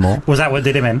with us anymore. Was that what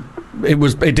did him in?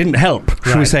 It didn't help,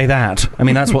 shall we say that? I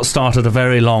mean, that's what started a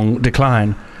very long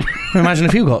decline. Imagine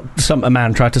if you got a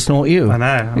man tried to snort you. I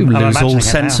know. You'd I'm lose all imagining it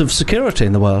sense now. of security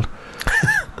in the world.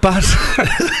 But,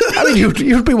 I mean,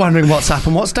 you'd be wondering what's up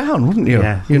and what's down, wouldn't you?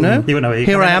 Yeah. You know? You wouldn't know where you're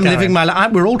Here I coming am or going. living my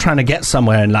life. We're all trying to get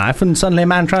somewhere in life, and suddenly a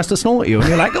man tries to snort you, and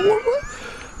you're like,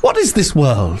 what is this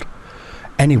world?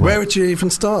 Anyway. Where would you even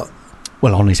start?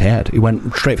 Well, on his head. He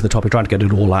went straight for the top. He tried to get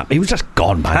it all up. He was just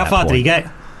gone by How that far point. did he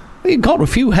get? He got a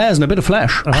few hairs and a bit of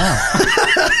flesh. Oh, wow.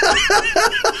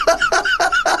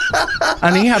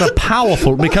 And he had a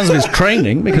powerful, because of his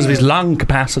training, because of his lung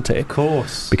capacity, Of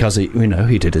course. because he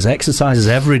did his exercises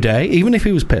every day. Even if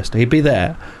he was pissed, he'd be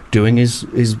there doing his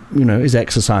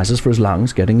exercises for his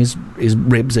lungs, getting his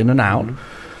ribs in and out,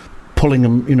 pulling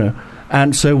them,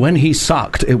 And so when he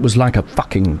sucked, it was like a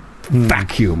fucking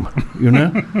vacuum,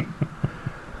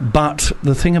 But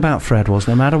the thing about Fred was,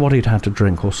 no matter what he'd had to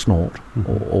drink or snort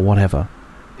or whatever,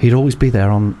 he'd always be there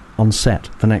on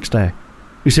set the next day.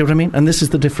 You see what I mean? And this is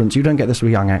the difference. You don't get this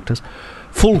with young actors.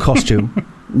 Full costume,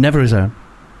 never his own.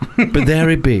 But there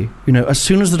he'd be. As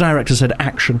soon as the director said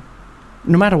action,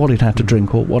 no matter what he'd had to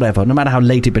drink or whatever, no matter how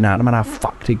late he'd been out, no matter how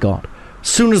fucked he got, as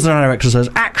soon as the director says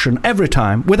action, every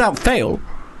time, without fail,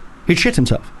 he'd shit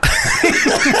himself.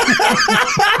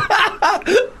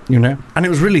 And it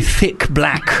was really thick,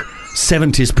 black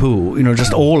 70s poo,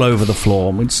 just all over the floor.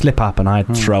 And we'd slip up and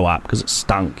I'd throw up because it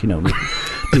stunk, We'd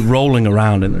be rolling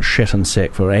around in the shit and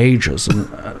sick for ages. And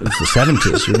it was the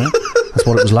 70s, That's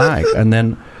what it was like. And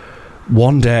then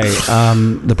one day,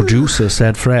 the producer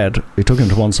said, Fred, he took him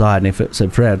to one side and he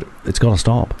said, Fred, it's got to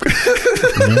stop.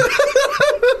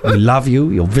 We love you,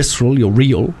 you're visceral, you're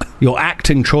real. Your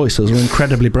acting choices are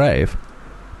incredibly brave.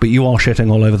 But you are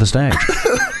shitting all over the stage.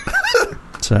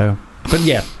 So, but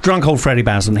yeah, drunk old Freddie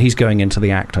Basden, he's going into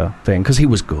the actor thing because he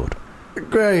was good.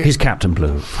 Great. He's Captain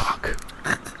Blue. Fuck.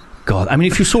 God, I mean,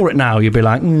 if you saw it now, you'd be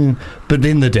like, but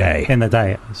in the day. In the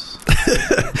day, it was.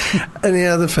 Any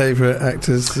other favourite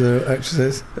actors or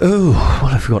actresses? Oh,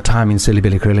 well, if we've got time in Silly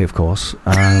Billy Crilly, of course.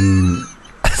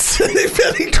 Silly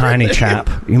Billy Tiny Crilly. chap.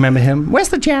 You remember him? Where's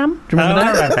the jam? Do you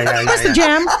remember that? Where's the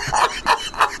jam?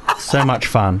 So much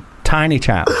fun. Tiny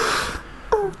chap.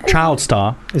 Child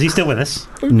star. Is he still with us?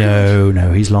 No,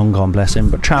 he's long gone, bless him.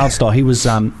 But child star, he was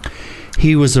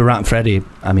around Freddie.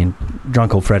 I mean,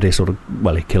 drunk old Freddie sort of,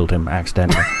 well, he killed him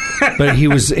accidentally. But he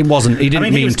didn't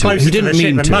he mean was to. closer He didn't to the shit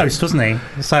mean than to. most, wasn't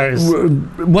he? So it was,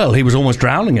 Well, he was almost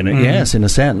drowning in it, yes, in a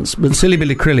sense. But Silly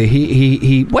Billy Crilly,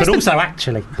 he but also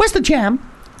actually. where's the jam?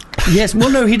 Yes, well,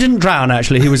 no, he didn't drown.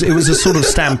 Actually, it was a sort of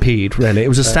stampede. Really, it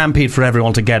was a stampede for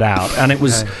everyone to get out, and it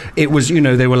was they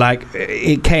were like,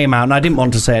 it came out, and I didn't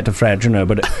want to say it to Fred,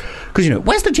 but because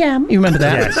where's the jam? You remember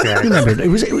that? Yes, yeah. You remember it? It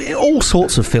was all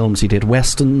sorts of films he did,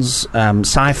 westerns,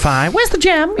 sci-fi. Where's the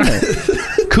jam?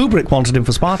 Kubrick wanted him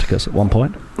for Spartacus at one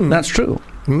point. That's true.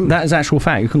 That is actual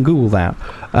fact. You can Google that.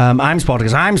 I'm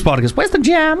Spartacus. Where's the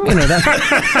jam?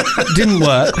 That didn't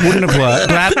work. Wouldn't have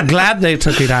worked. Glad they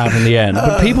took it out in the end.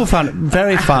 But people found it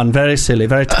very fun, very silly,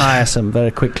 very tiresome,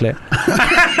 very quickly.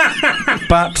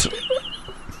 But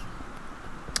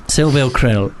Sylvia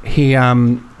Krill,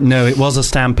 it was a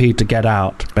stampede to get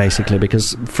out, basically,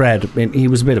 because Fred, he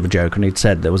was a bit of a joke, and he'd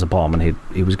said there was a bomb, and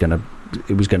he was going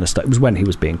to start. It was when he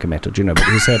was being committed, but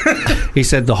he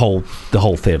said the whole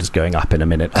theatre's going up in a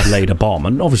minute. I've laid a bomb,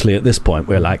 and obviously at this point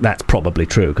we're like, that's probably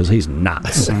true because he's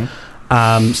nuts.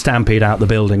 Stampede out the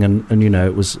building, and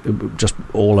it was just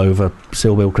all over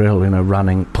Sylvia Krill,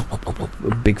 running,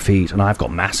 big feet, and I've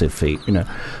got massive feet,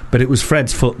 but it was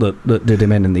Fred's foot that did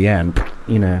him in the end.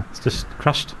 It's just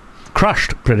crushed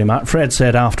Pretty much. Fred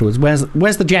said afterwards, where's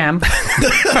the jam?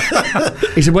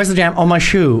 He said, where's the jam? On my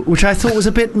shoe, which I thought was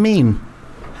a bit mean.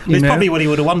 It's probably what he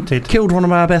would have wanted. Killed one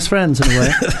of our best friends in a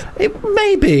way. It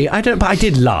maybe, I don't, but I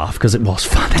did laugh because it was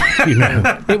funny.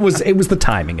 It was the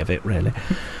timing of it, really.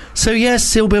 So yes,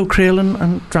 still Bill Creel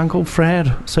and drunk old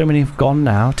Fred. So many have gone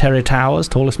now. Terry Towers,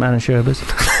 tallest man in showbiz.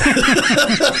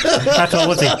 How tall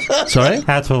was he? Sorry?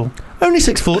 How tall? Only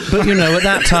 6 foot, but at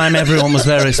that time everyone was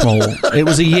very small. It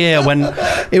was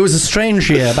a strange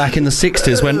year back in the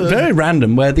 60s when, very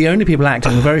random, where the only people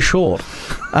acting were very short.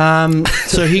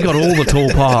 So he got all the tall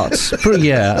parts for a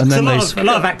year, and then a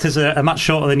lot of actors are much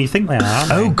shorter than you think they are, aren't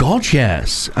they? Oh God,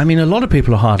 yes. I mean, a lot of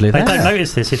people are hardly there. They don't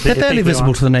notice this. They're barely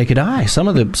visible to the naked eye. Some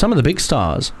of the big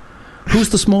stars. Who's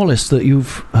the smallest that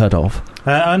you've heard of?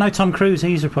 I know Tom Cruise.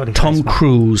 He's probably Tom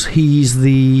Cruise. He's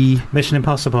the Mission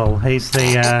Impossible. He's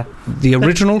the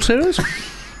original series.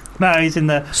 No, he's in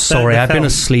the. Sorry, I've been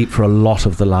asleep for a lot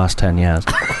of the last 10 years.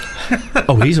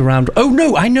 Oh, he's around. Oh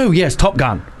no, I know. Yes, Top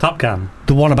Gun. Top Gun.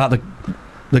 The one about the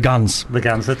guns. The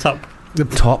guns. The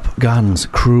Top Guns.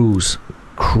 Cruise.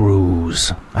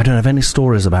 I don't have any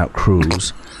stories about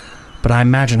Cruise. But I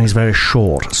imagine he's very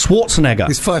short. Schwarzenegger.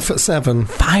 He's 5'7".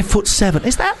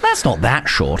 5'7". That's not that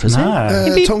short, is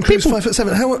it? Tom Cruise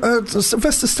 5'7". How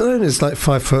Sylvester Stallone is like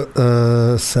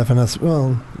 5'7" as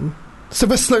well.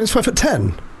 Sylvester Stallone is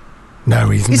 5'10".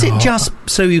 No, he's not. Is it just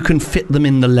so you can fit them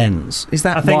in the lens? Is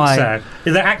that why? I think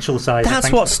so. Their actual size.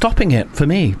 That's what's stopping it for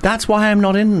me. That's why I'm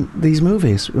not in these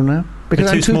movies.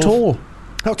 Because I'm too tall.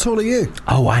 How tall are you?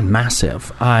 Oh, I'm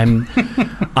massive. I'm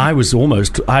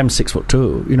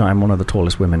 6'2". I'm one of the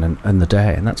tallest women in the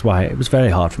day, and that's why it was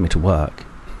very hard for me to work,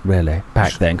 really,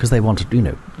 back then, because they wanted,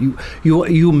 you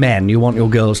men, you want your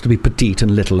girls to be petite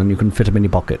and little, and you can fit them in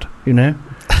your pocket. Am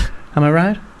I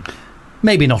right?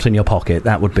 Maybe not in your pocket.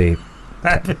 That would be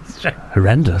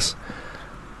horrendous.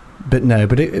 But no,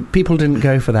 people didn't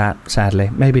go for that, sadly.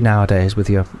 Maybe nowadays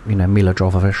with your, Mila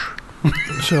Jovovich.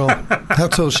 Sure. How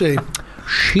tall is she?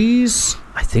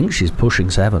 I think she's pushing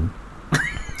 7.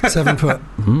 7 foot.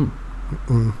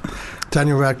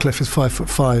 Daniel Radcliffe is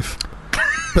 5'5",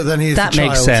 but then he's that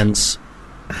makes sense.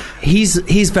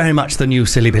 He's very much the new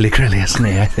Silly Billy Crilly, isn't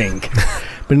he? I think,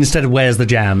 but instead of "Where's the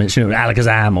Jam," it's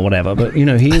Alakazam or whatever. But he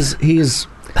is.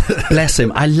 Bless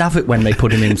him. I love it when they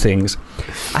put him in things.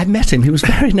 I met him. He was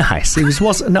very nice.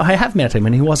 I have met him,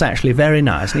 and he was actually very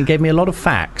nice, and he gave me a lot of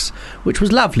facts, which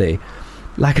was lovely.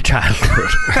 Like a child would.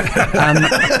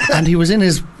 And he was into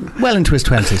his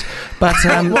 20s. But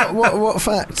what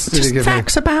facts did he give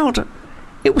facts about...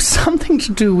 It was something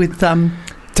to do with...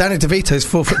 Danny DeVito's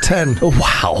 4'10". Oh,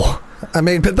 wow. I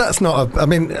mean, but that's not I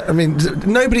mean,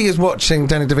 nobody is watching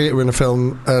Danny DeVito in a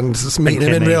film and meeting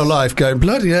him in real life going,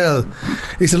 bloody hell,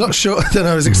 he's a lot shorter than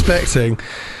I was expecting.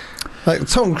 Like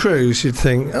Tom Cruise, you'd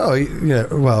think,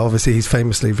 well, obviously he's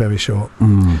famously very short.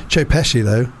 Joe Pesci,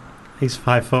 though. He's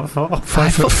 5'4".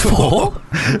 5'4"?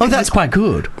 Oh, that's quite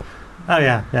good. Oh,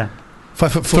 yeah.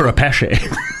 5'4" for a Pesci.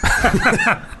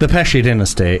 The Pesci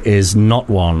dynasty is not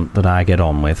one that I get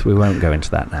on with. We won't go into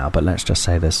that now, but let's just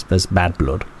say there's bad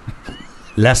blood.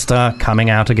 Leicester coming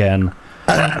out again.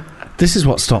 This is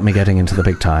what stopped me getting into the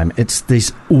big time. It's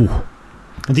these. Ooh.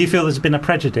 And do you feel there's been a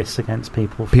prejudice against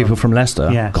people from Leicester?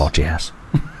 Yes. God, yes.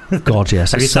 God,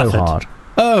 yes. It's so hard.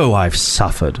 Oh, I've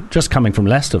suffered just coming from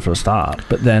Leicester for a start,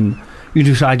 but then.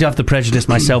 I do have the prejudice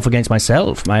myself against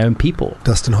myself, my own people.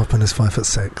 Dustin Hoffman is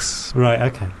 5'6". Right,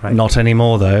 okay. Right. Not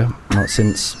anymore, though. Not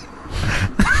since...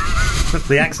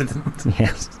 the accident.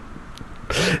 Yes.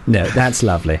 No, that's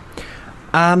lovely.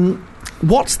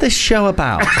 What's this show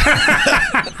about?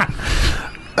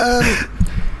 I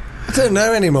don't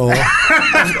know anymore.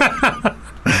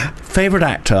 Favourite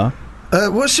actor?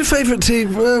 What's your favourite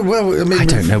team? I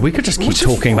don't know. We could just keep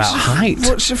talking about height.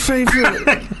 What's your favourite?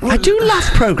 I do love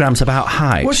programmes about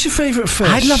height. What's your favourite fish?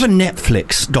 I'd love a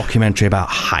Netflix documentary about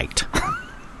height.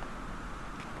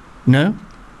 No?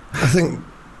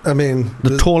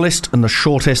 The tallest and the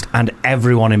shortest and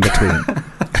everyone in between.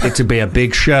 It'd be a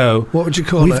big show. What would you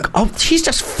call it? Oh, she's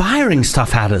just firing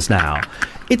stuff at us now.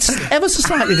 It's ever so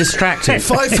slightly distracting.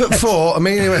 5'4",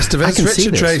 Emilio Estevez,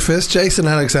 Richard Dreyfuss, Jason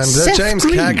Alexander, Seth James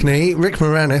Green. Cagney, Rick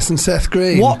Moranis, and Seth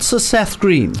Green. What's a Seth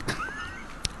Green?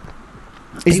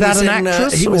 Is that an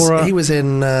actress? He was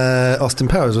in Austin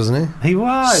Powers, wasn't he? He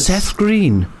was. Seth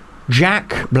Green,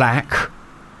 Jack Black,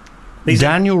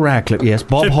 Daniel Radcliffe, yes,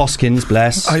 Bob Hoskins,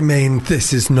 bless. I mean,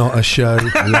 this is not a show.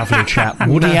 Lovely chap.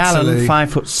 Woody Allen,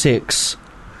 5'6".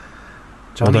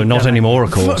 Although not anymore,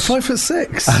 of course.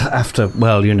 5'6". After,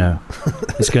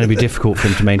 it's going to be difficult for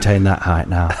him to maintain that height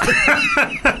now.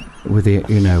 With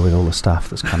with all the stuff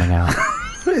that's coming out.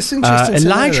 It's interesting.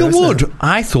 Elijah Wood,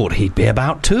 I thought he'd be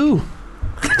about 2.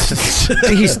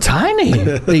 He's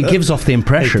tiny. He gives off the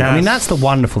impression. I mean, that's the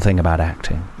wonderful thing about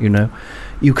acting. You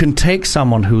can take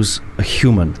someone who's a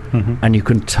human and you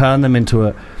can turn them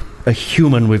into a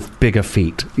human with bigger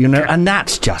feet, you know, and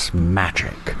that's just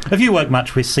magic. Have you worked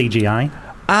much with CGI?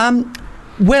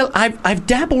 Well, I've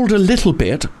dabbled a little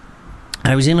bit.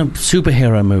 I was in a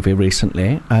superhero movie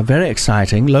recently, very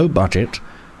exciting, low budget,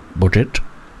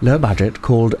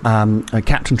 called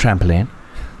Captain Trampoline.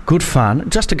 Good fun,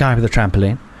 just a guy with a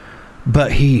trampoline,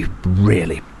 but he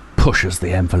really pushes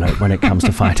the envelope when it comes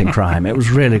to fighting crime. It was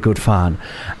really good fun.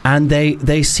 And they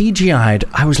CGI'd.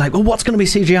 I was like, well, what's going to be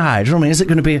CGI'd? You know what I mean? Is it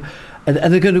going to be... Are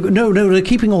they going to... No, they're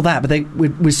keeping all that, but we're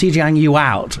CGIing you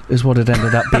out, is what it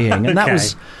ended up being. And that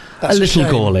was a little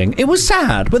galling. It was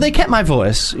sad, but they kept my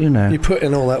voice, you know. You put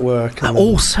in all that work.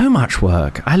 So much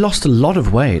work. I lost a lot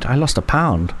of weight. I lost 1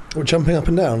 pound. What, jumping up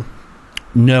and down?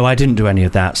 No, I didn't do any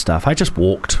of that stuff. I just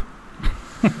walked.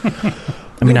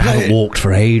 I mean, I haven't walked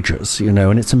for ages, you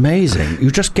know, and it's amazing. You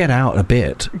just get out a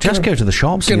bit. Just go to the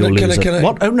shops and you'll lose it.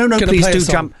 What? Oh, no, please do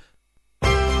jump.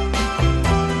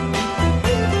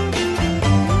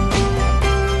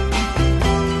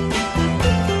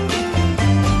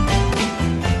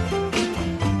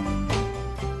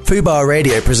 Fubar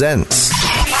Radio presents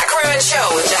Macaroni Show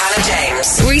with Johanna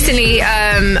James. Recently,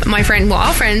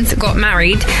 our friends got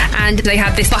married, and they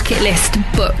had this bucket list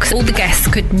book. All the guests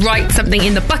could write something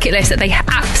in the bucket list that they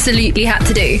absolutely had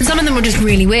to do. Some of them were just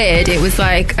really weird. It was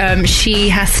like, she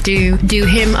has to do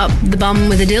him up the bum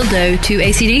with a dildo to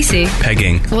AC/DC.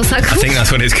 Pegging. What's that called? I think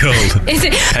that's what it's called. Is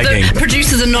it? Pegging. The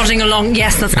producers are nodding along.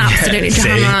 Yes, that's absolutely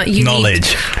Johanna.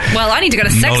 Knowledge. Well, I need to go to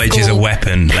sex Knowledge school. Is a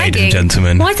weapon, ladies and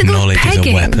gentlemen. Why is it called Knowledge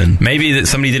pegging? Is a weapon. Maybe that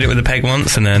somebody did it with a peg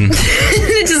once and then...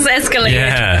 It just escalated.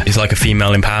 Yeah. It's like a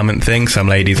female empowerment thing. Some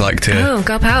ladies like to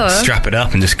girl power. Strap it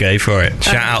up and just go for it.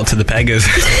 Shout out to the peggers.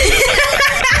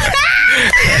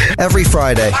 every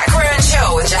Friday Macaroni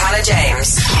Show with Johanna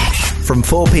James from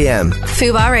 4 p.m.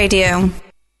 Fubar Radio.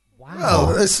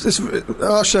 Well,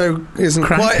 our show isn't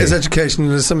quite as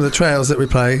educational as some of the trails that we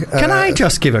play. Can I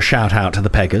just give a shout out to the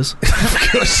peggers?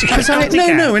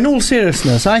 No, in all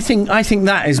seriousness, I think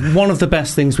that is one of the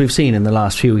best things we've seen in the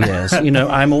last few years. You know,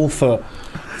 I'm all for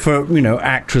you know,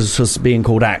 actors being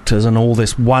called actors and all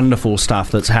this wonderful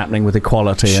stuff that's happening with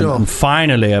equality and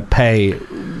finally a pay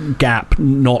gap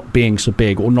not being so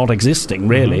big or not existing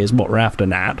really is what we're after,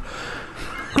 Nat.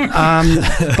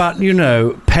 But you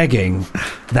know, pegging,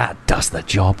 that does the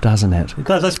job, doesn't it?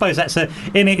 Because I suppose that's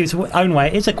in its own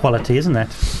way, it's equality, isn't it?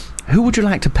 Who would you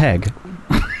like to peg?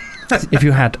 If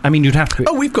you had, I mean, you'd have to.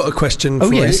 Oh, we've got a question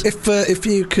for yes. you. If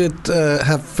you could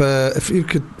if you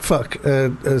could fuck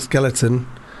a skeleton,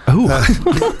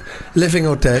 living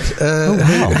or dead,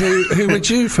 who would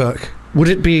you fuck? Would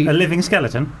it be a living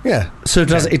skeleton? Yeah. So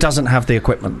it doesn't have the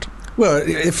equipment. Well,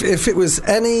 if it was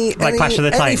any Clash of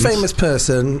the Titans. famous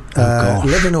person,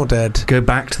 living or dead, go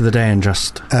back to the day and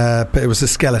just. But it was a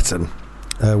skeleton.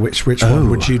 Which one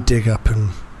would you dig up and?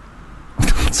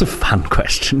 That's a fun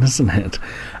question, isn't it?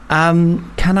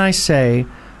 Can I say,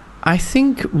 I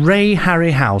think Ray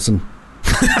Harryhausen.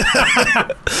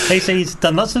 He's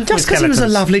done lots of just because he was a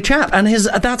lovely chap, and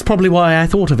that's probably why I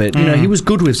thought of it. You know, he was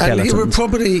good with skeletons. And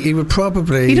he would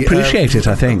probably he'd appreciate it.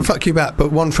 I think fuck you back,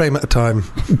 but one frame at a time,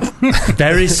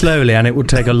 very slowly, and it would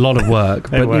take a lot of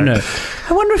work. But you know,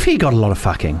 I wonder if he got a lot of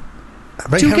fucking.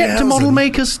 Do you get to model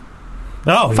makers?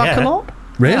 Fuck a lot.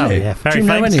 Really? Oh, yeah, do you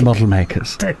know any model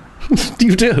makers?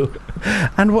 You do.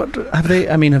 And what have they?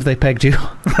 I mean, have they pegged you?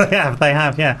 Yeah, they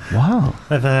have. Yeah. Wow.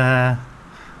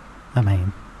 I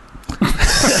mean,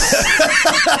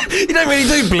 you don't really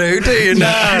do blue, do you? No.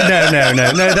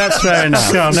 That's fair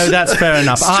enough. No, that's fair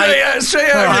enough.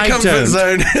 Straight out of your comfort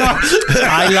zone.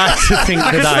 I like to think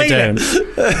that I don't.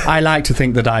 I like to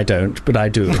think that I don't, but I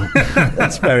do.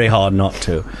 It's very hard not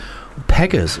to.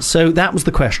 Peggers. So that was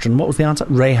the question. What was the answer?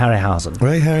 Ray Harryhausen.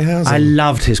 Ray Harryhausen. I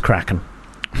loved his Kraken.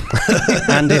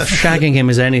 And if shagging him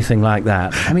is anything like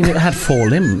that, I mean, it had 4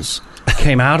 limbs.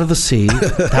 Came out of the sea.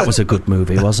 That was a good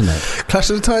movie, wasn't it? Clash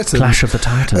of the Titans. Clash of the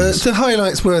Titans. The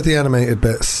highlights were the animated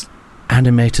bits.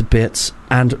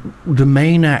 And the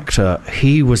main actor,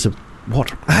 he was what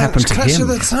happened to Clash him? of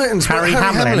the Titans. Harry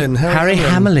Hamlin. Harry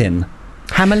Hamlin.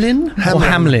 Hamlin or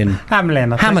Hamlin?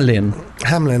 Hamlin.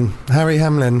 Hamlin. Harry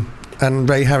Hamlin and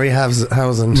Ray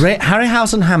Harryhausen. Ray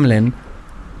Harryhausen Hamlin.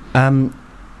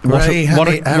 What a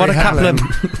couple of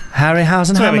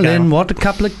Harryhausen Hamlin. What a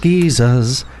couple of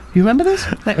geezers. You remember this?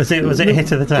 Was it a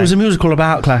hit of the time? It was a musical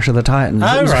about Clash of the Titans.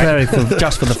 It was very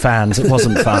just for the fans. It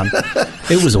wasn't fun.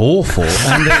 It was awful.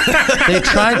 And they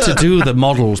tried to do the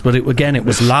models, but it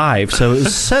was live, so it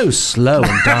was so slow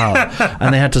and dull.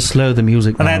 And they had to slow the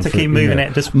music down. And they had to keep moving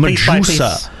it just piece by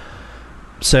piece.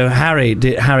 So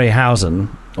Harryhausen,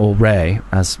 or Ray,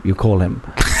 as you call him,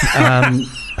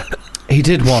 He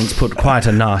did once put quite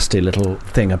a nasty little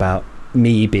thing about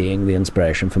me being the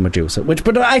inspiration for Medusa,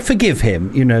 but I forgive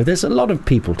him. You know, there's a lot of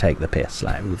people take the piss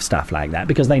with stuff like that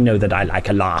because they know that I like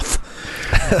a laugh.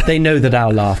 They know that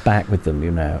I'll laugh back with them,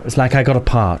 you know. It's like I got a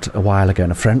part a while ago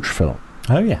in a French film.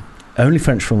 Oh, yeah. Only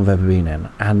French film I've ever been in.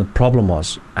 And the problem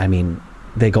was, I mean,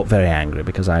 they got very angry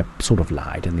because I sort of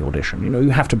lied in the audition. You know,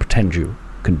 you have to pretend you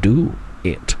can do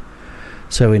it.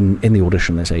 So in the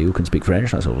audition, they say, you can speak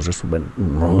French. And I sort of just went, you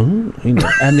know,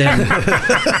 and then,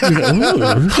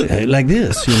 like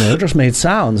this, you know, just made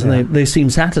sounds. And they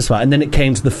seemed satisfied. And then it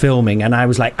came to the filming, and I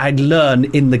was like, I'd learn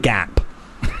in the gap.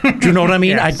 Do you know what I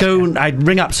mean? Yes, I'd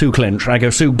ring up Sue Clinch. I go,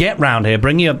 Sue, get round here,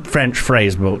 bring your French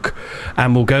phrase book,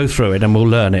 and we'll go through it and we'll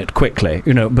learn it quickly.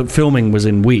 You know, but filming was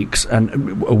in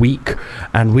a week,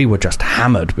 and we were just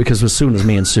hammered because as soon as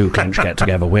me and Sue Clinch get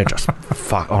together, we're just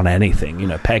fuck on anything, you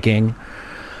know, pegging.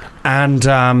 And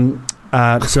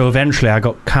so eventually I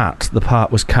got cut. The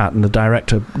part was cut, and the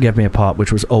director gave me a part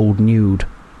which was old nude,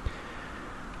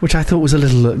 which I thought was a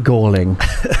little galling.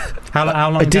 How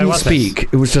long I ago didn't was speak.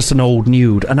 this? It was just an old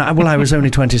nude. And I was only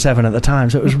 27 at the time,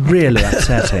 so it was really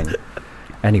upsetting.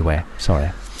 Anyway,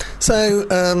 sorry.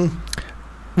 So,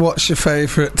 what's your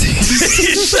favourite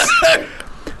TV show?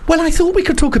 Well, I thought we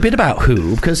could talk a bit about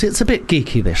Who, because it's a bit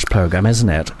geeky, this programme, isn't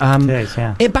it? It is,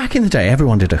 yeah. Back in the day,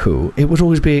 everyone did a Who. It would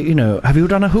always be, you know, have you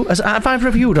done a Who? Have either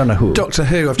of you done a Who? Doctor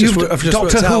Who. I've just Doctor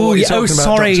worked out Who. what you're Oh, talking about,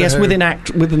 sorry. Doctor Yes,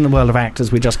 Who. within the world of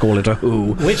actors, we just call it a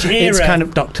Who. Which era It's kind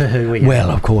of Doctor Who were you?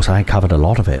 Well, of course, I covered a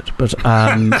lot of it, but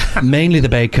mainly the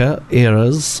Baker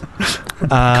eras,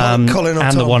 Colin or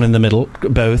and the Tom? one in the middle,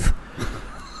 both.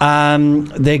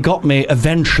 They got me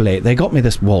eventually. They got me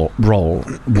this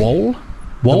role.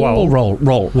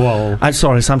 I'm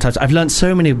sorry, sometimes I've learnt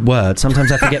so many words,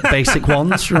 sometimes I forget basic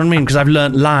ones, you know what I mean? Because I've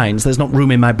learnt lines, there's not room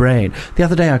in my brain. The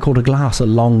other day I called a glass a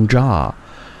long jar.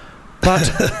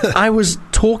 But I was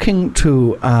talking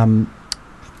to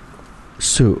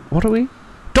Sue, what are we?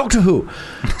 Doctor Who.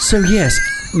 So yes,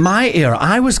 my era,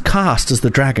 I was cast as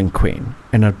the Dragon Queen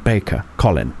in a Baker,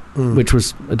 Colin, which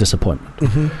was a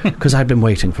disappointment because I'd been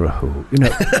waiting for a Who. You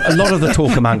know, a lot of the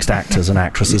talk amongst actors and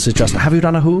actresses is just, have you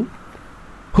done a Who?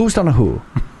 Who's done a Who?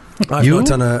 I've not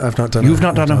done a You've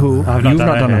not done a Who. I've not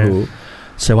done a Who.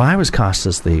 So I was cast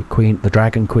as the Queen, the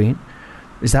Dragon Queen.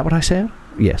 Is that what I said?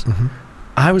 Yes.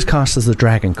 I was cast as the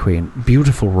Dragon Queen.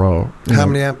 Beautiful role. How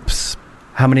many eps?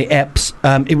 How many eps?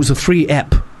 It was a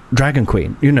 3-ep Dragon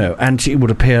Queen, you know, and she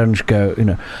would appear and she'd go, you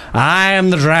know, I am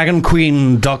the Dragon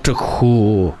Queen, Doctor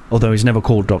Who. Although he's never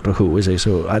called Doctor Who, is he?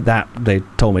 So that they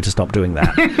told me to stop doing that.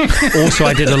 Also,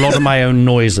 I did a lot of my own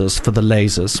noises for the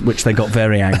lasers, which they got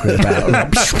very angry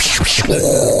about.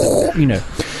 You know.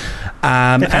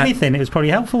 If anything, it was probably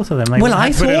helpful to them. Well,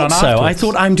 I thought so. I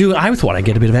thought I thought I'd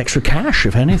get a bit of extra cash,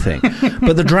 if anything.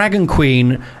 But the Dragon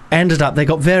Queen ended up. They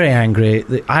got very angry.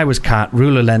 I was cut.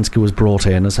 Rula Lenski was brought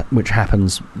in, which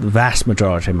happens the vast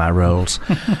majority of my roles.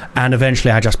 And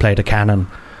eventually, I just played a cannon,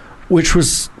 which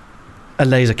was a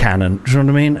laser cannon. Do you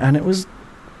know what I mean? And it was.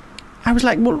 I was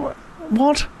like, well,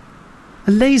 what?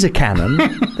 A laser cannon?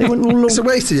 They went, well, It's a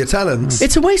waste of your talents.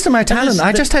 it's a waste of my talent.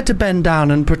 I just had to bend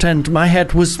down and pretend my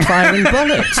head was firing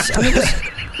bullets.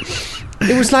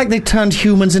 And it was like they turned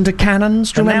humans into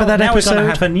cannons. Do you remember that episode? Now we're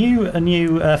going to have a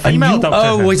new female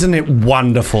Doctor Who. Isn't it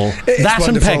wonderful? It's That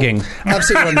wonderful. and pegging.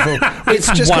 Absolutely wonderful. It's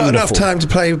We've just got enough wonderful. time to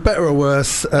play Better or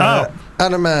Worse.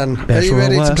 Anna Mann. Are Better you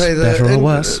ready or worse, to play the... better or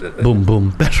worse. Boom,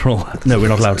 boom. Better or worse. No, we're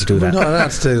not allowed to do We're that. not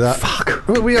allowed to do that. Fuck.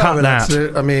 Well, we Cut are allowed that. to do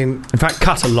it. I mean... In fact,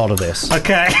 cut a lot of this.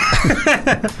 Okay.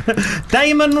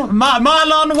 Damon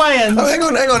Marlon Wayans. Oh, hang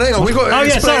on. We've got to Oh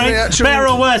yeah, explain sorry. the actual... Better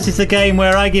or Worse is the game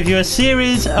where I give you a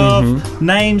series of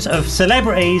names of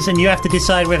celebrities, and you have to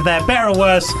decide whether they're better or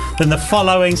worse than the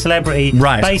following celebrity,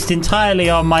 Right. based entirely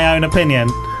on my own opinion.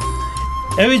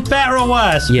 Who is better or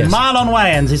worse? Yes. Marlon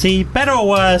Wayans. Is he better or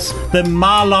worse than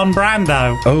Marlon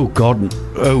Brando? Oh, God.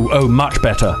 Oh, much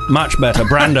better. Much better.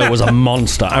 Brando was a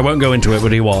monster. I won't go into it,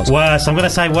 but he was. Worse. I'm going to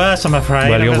say worse, I'm afraid.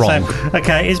 Well, you're I'm gonna wrong. Say,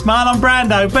 okay, is Marlon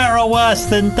Brando better or worse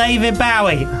than David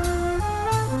Bowie?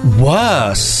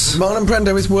 Worse Marlon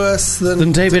Brando is worse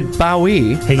than... David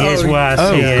Bowie. He is worse.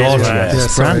 Oh, he God, is worse. yes. Yeah,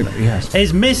 sorry. Brando, yes.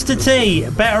 Is Mr. T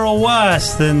better or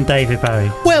worse than David Bowie?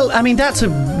 Well, I mean, that's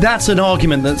an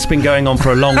argument that's been going on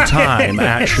for a long time,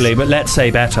 actually, but let's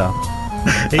say better.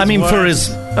 I mean, for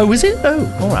his... Oh, is it?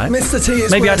 Oh, all right. Mr. T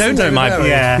is Maybe I worse don't than know David my... Bowie.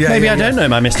 Yeah. Maybe I don't know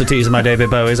my Mr. T's and my David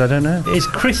Bowies. I don't know. Is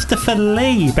Christopher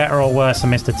Lee better or worse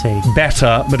than Mr. T?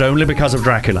 Better, but only because of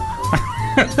Dracula.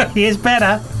 He is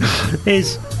better.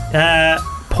 Is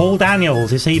Paul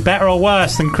Daniels, is he better or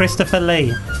worse than Christopher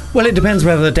Lee? Well, it depends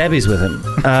whether Debbie's with him.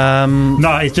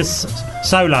 No, it's just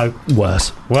solo.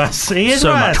 Worse. Worse. He is So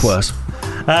worse. much worse.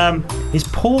 Is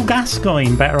Paul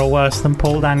Gascoigne better or worse than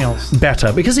Paul Daniels?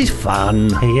 Better, because he's fun.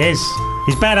 He is.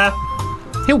 He's better.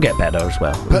 He'll get better as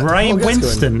well. Ray Paul Gascoigne.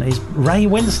 Winston. Is Ray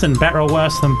Winston better or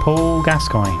worse than Paul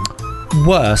Gascoigne?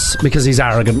 Worse, because he's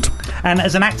arrogant. And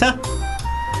as an actor?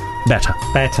 Better.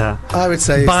 Better. I would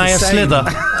say it's By the a same. slither.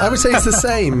 I would say it's the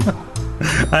same.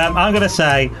 I'm going to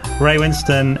say Ray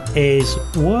Winston is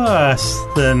worse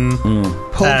than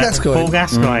Paul Gascoigne. Paul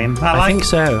Gascoigne. I think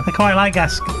so. I quite like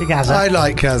Gazza. I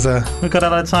like Gaza. We've got a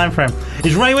lot of time for him.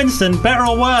 Is Ray Winston better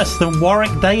or worse than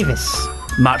Warwick Davis?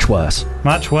 Much worse.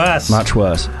 Much worse. Much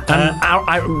worse. And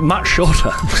much shorter.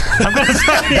 I'm going to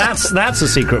say That's a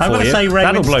secret I'm for gonna you. say Ray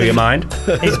That'll blow Winston your mind.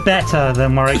 is better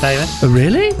than Warwick Davis.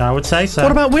 Really? I would say so.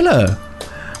 What about Willow?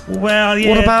 Well, yeah.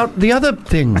 What about the other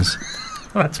things?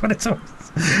 That's what it's all.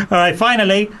 All right,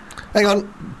 finally. Hang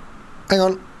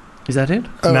on. Is that it?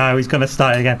 Oh. No, he's going to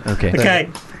start again. Okay. Okay.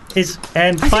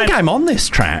 I think I'm on this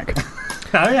track.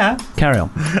 Oh, yeah. Carry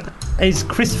on. Is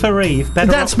Christopher Reeve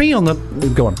better? That's me on the...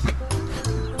 Go on.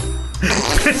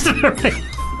 Christopher Reeve.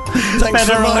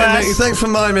 Thanks for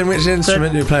miming which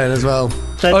instrument you're playing as well.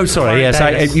 Oh, sorry.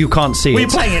 Yes, you can't see We're it.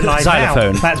 playing it live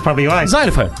Xylophone. now. That's probably why.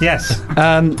 Xylophone. Yes.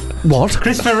 What?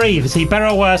 Christopher Reeve, is he better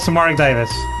or worse than Warwick Davis?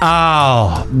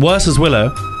 Worse as Willow.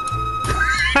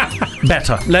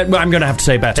 Better. I'm going to have to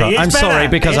say better. He is I'm better. sorry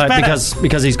because He is better.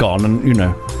 because he's gone,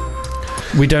 and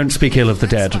we don't speak ill of the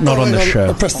dead. Not on this show.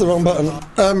 I pressed the wrong button.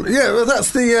 Yeah, well,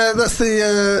 that's the yeah.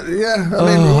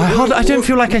 I don't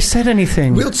feel like I said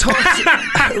anything. We'll toss.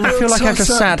 I feel like I've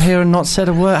just sat here and not said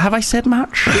a word. Have I said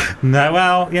much? No,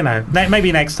 well,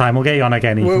 maybe next time we'll get you on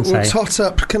again. We'll Say. tot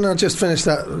up. Can I just finish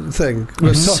that thing?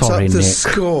 We'll tot Sorry, up the Nick.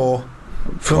 score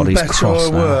from God, he's better cross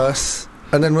or now. worse,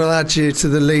 and then we'll add you to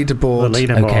the leaderboard.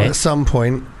 Okay. At some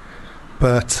point.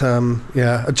 But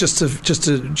yeah, just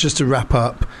to wrap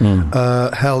up,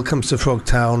 Hell Comes to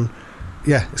Frogtown.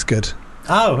 Yeah, it's good.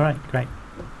 Oh, right, great.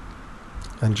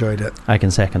 Enjoyed it. I can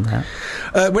second that.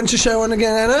 When's your show on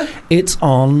again, Anna? It's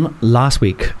on last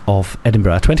week of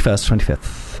Edinburgh, 21st,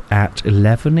 25th, at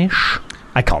 11ish.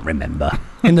 I can't remember.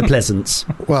 In the Pleasance.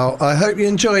 Well, I hope you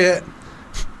enjoy it.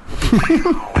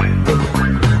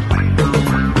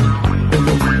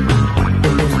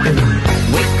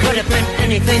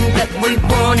 Anything that we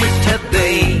want it to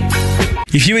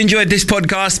be. If you enjoyed this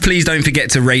podcast, please don't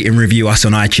forget to rate and review us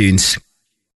on iTunes.